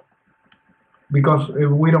here because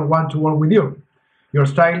we don't want to work with you. Your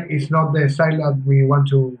style is not the style that we want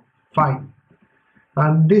to find,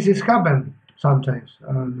 and this is happened sometimes,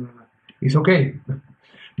 and it's okay.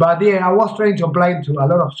 But yeah, I was trying to apply to a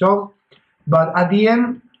lot of jobs, but at the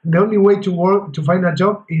end, the only way to find a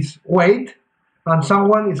job is wait, and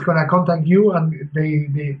someone is gonna contact you, and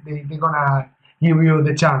they're gonna give you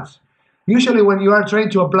the chance. Usually, when you are trying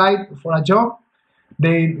to apply for a job,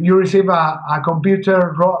 you receive a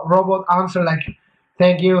computer robot answer like,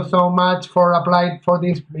 "Thank you so much for applying for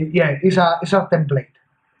this." Yeah, it's a template.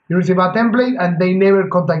 You receive a template, and they never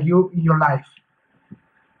contact you in your life.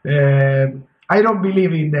 I don't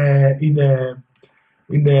believe in the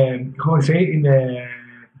how I say, in the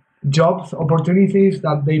jobs opportunities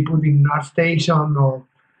that they put in Artstation, or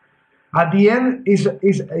at the end is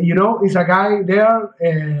a guy there,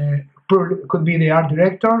 could be the art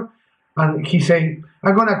director, and he say,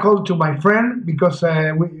 "I'm gonna call to my friend because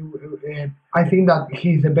I think that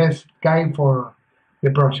he's the best guy for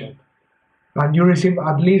the project." And you receive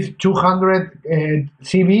at least 200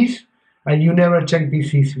 CVs, and you never check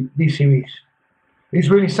these CVs. It's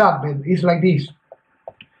really sad, but it's like this.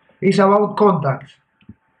 It's about contacts.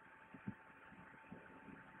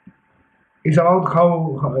 It's about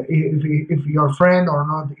how if your friend or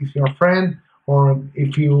not is your friend, or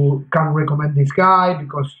if you can recommend this guy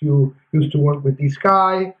because you used to work with this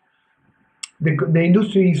guy. The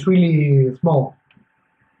industry is really small.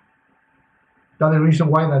 That's the reason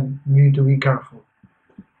why that you need to be careful.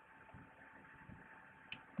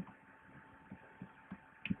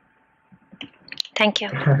 Thank you.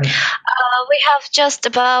 We have just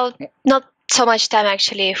about not so much time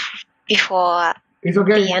actually before It's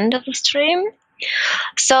okay. the end of the stream.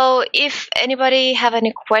 So if anybody have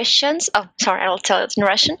any questions, sorry, I'll tell it in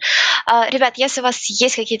Russian. Ребят, если у вас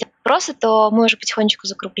есть какие-то вопросы, то мы уже потихонечку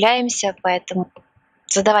закругляемся, поэтому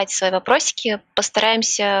задавайте свои вопросики,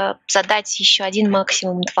 постараемся задать еще один,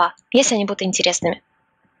 максимум два, если они будут интересными.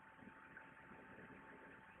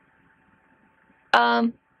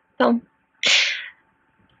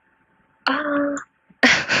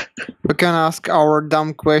 We can ask our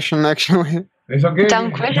dumb question actually. It's okay.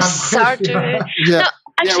 Dumb question. Sorry. Yeah.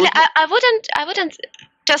 No, actually, Yeah, I wouldn't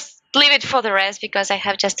just leave it for the rest because I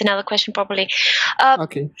have just another question probably.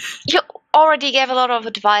 Okay. You already gave a lot of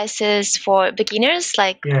advices for beginners,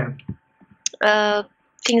 like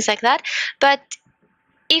things like that. But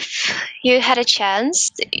if you had a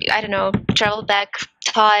chance, I don't know, travel back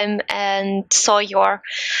time and saw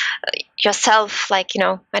yourself, like,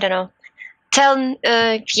 I don't know, 10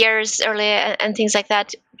 years earlier and things like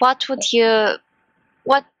that, what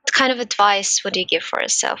kind of advice would you give for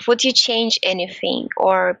yourself? Would you change anything,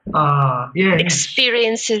 or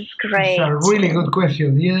experience is great? It's a really good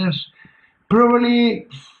question. Yes, probably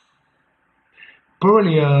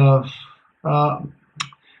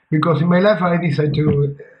because in my life I decided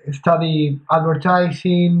to study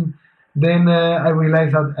advertising. Then I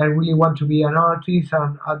realized that I really want to be an artist,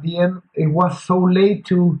 and at the end it was so late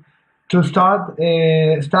to start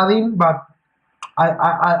studying, but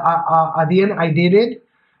at the end I did it.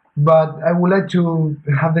 But I would like to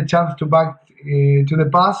have the chance to back to the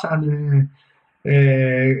past and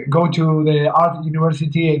go to the art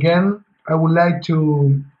university again. I would like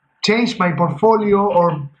to change my portfolio,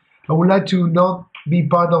 or I would like to not be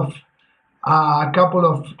part of a couple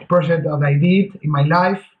of projects that I did in my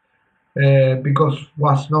life because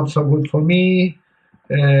was not so good for me.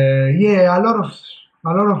 A lot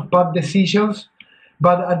of bad decisions,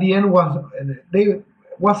 but at the end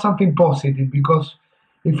was something positive, because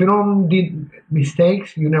if you don't did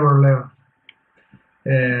mistakes, you never learn.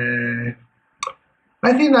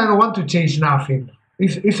 I think I don't want to change nothing.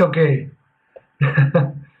 It's okay.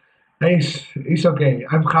 It's okay.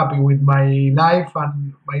 I'm happy with my life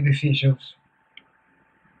and my decisions.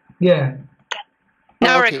 Yeah.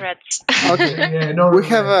 No Okay. regrets. Okay. Yeah. No. We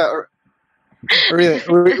have a really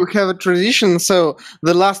we have a tradition. So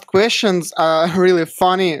the last questions are really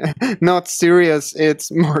funny, not serious.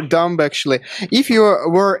 It's more dumb actually. If you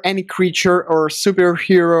were any creature or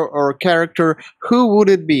superhero or character, who would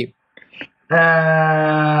it be?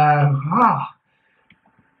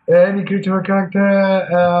 Any creature or character.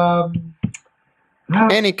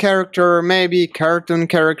 Any character, maybe cartoon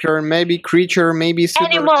character, maybe creature, maybe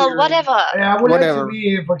superhero. Animal, whatever. I would like Whatever. to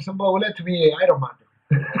be, for example, I would like to be Iron Man.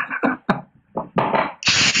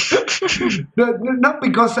 Not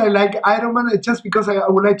because I like Iron Man, it's just because I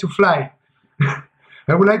would like to fly.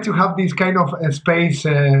 I would like to have this kind of space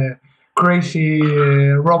crazy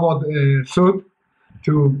robot suit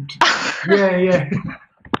yeah.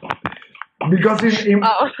 Because in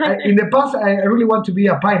the past I really want to be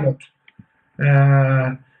a pilot.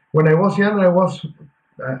 When I was young, I was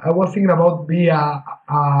thinking about be a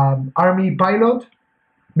army pilot,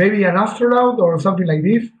 maybe an astronaut or something like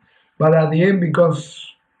this. But at the end, because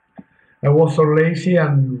I was so lazy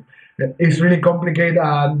and it's really complicated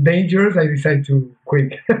and dangerous, I decided to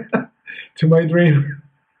quit to my dream.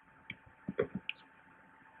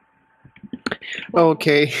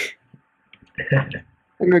 Okay.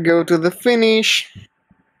 I'm gonna go to the finish.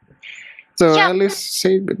 So Yeah. Alice,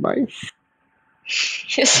 say goodbye.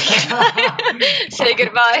 Say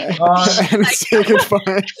goodbye. And say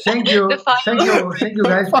goodbye. Thank you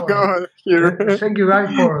guys Fuck off here. thank you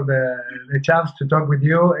guys for the chance to talk with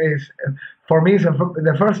you. Is for me it's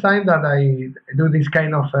the first time that I do this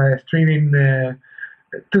kind of streaming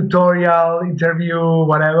tutorial interview,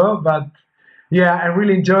 whatever. But yeah, I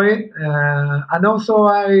really enjoy it, and also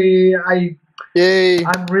Yay.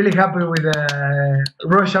 I'm really happy with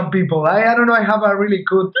Russian people. I don't know. I have a really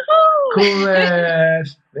cool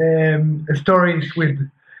stories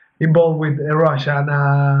involved with Russia,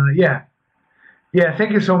 and yeah.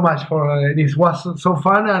 Thank you so much for this. Was so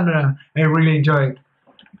fun, and I really enjoyed it.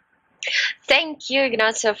 Thank you,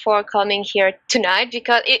 Ignacio, for coming here tonight,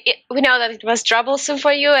 because we know that it was troublesome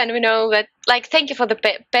for you, and we know that, thank you for the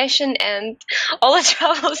passion and all the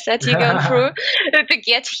troubles that you gone through to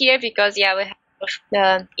get here, because, we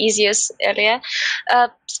have easiest earlier.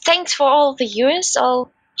 Thanks for all the viewers, all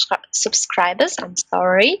subscribers. I'm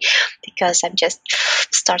sorry, because I'm just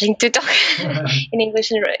starting to talk in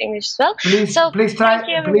English as well. Please try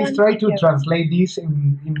to translate this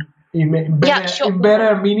in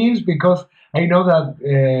better meanings, because I know that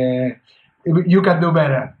you can do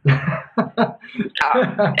better.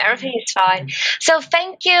 Everything is fine. So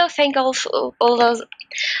thank you, thanks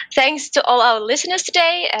to all our listeners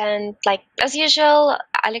today, and as usual,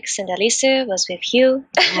 Alex and Alice was with you.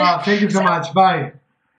 Wow, thank you so much. Bye.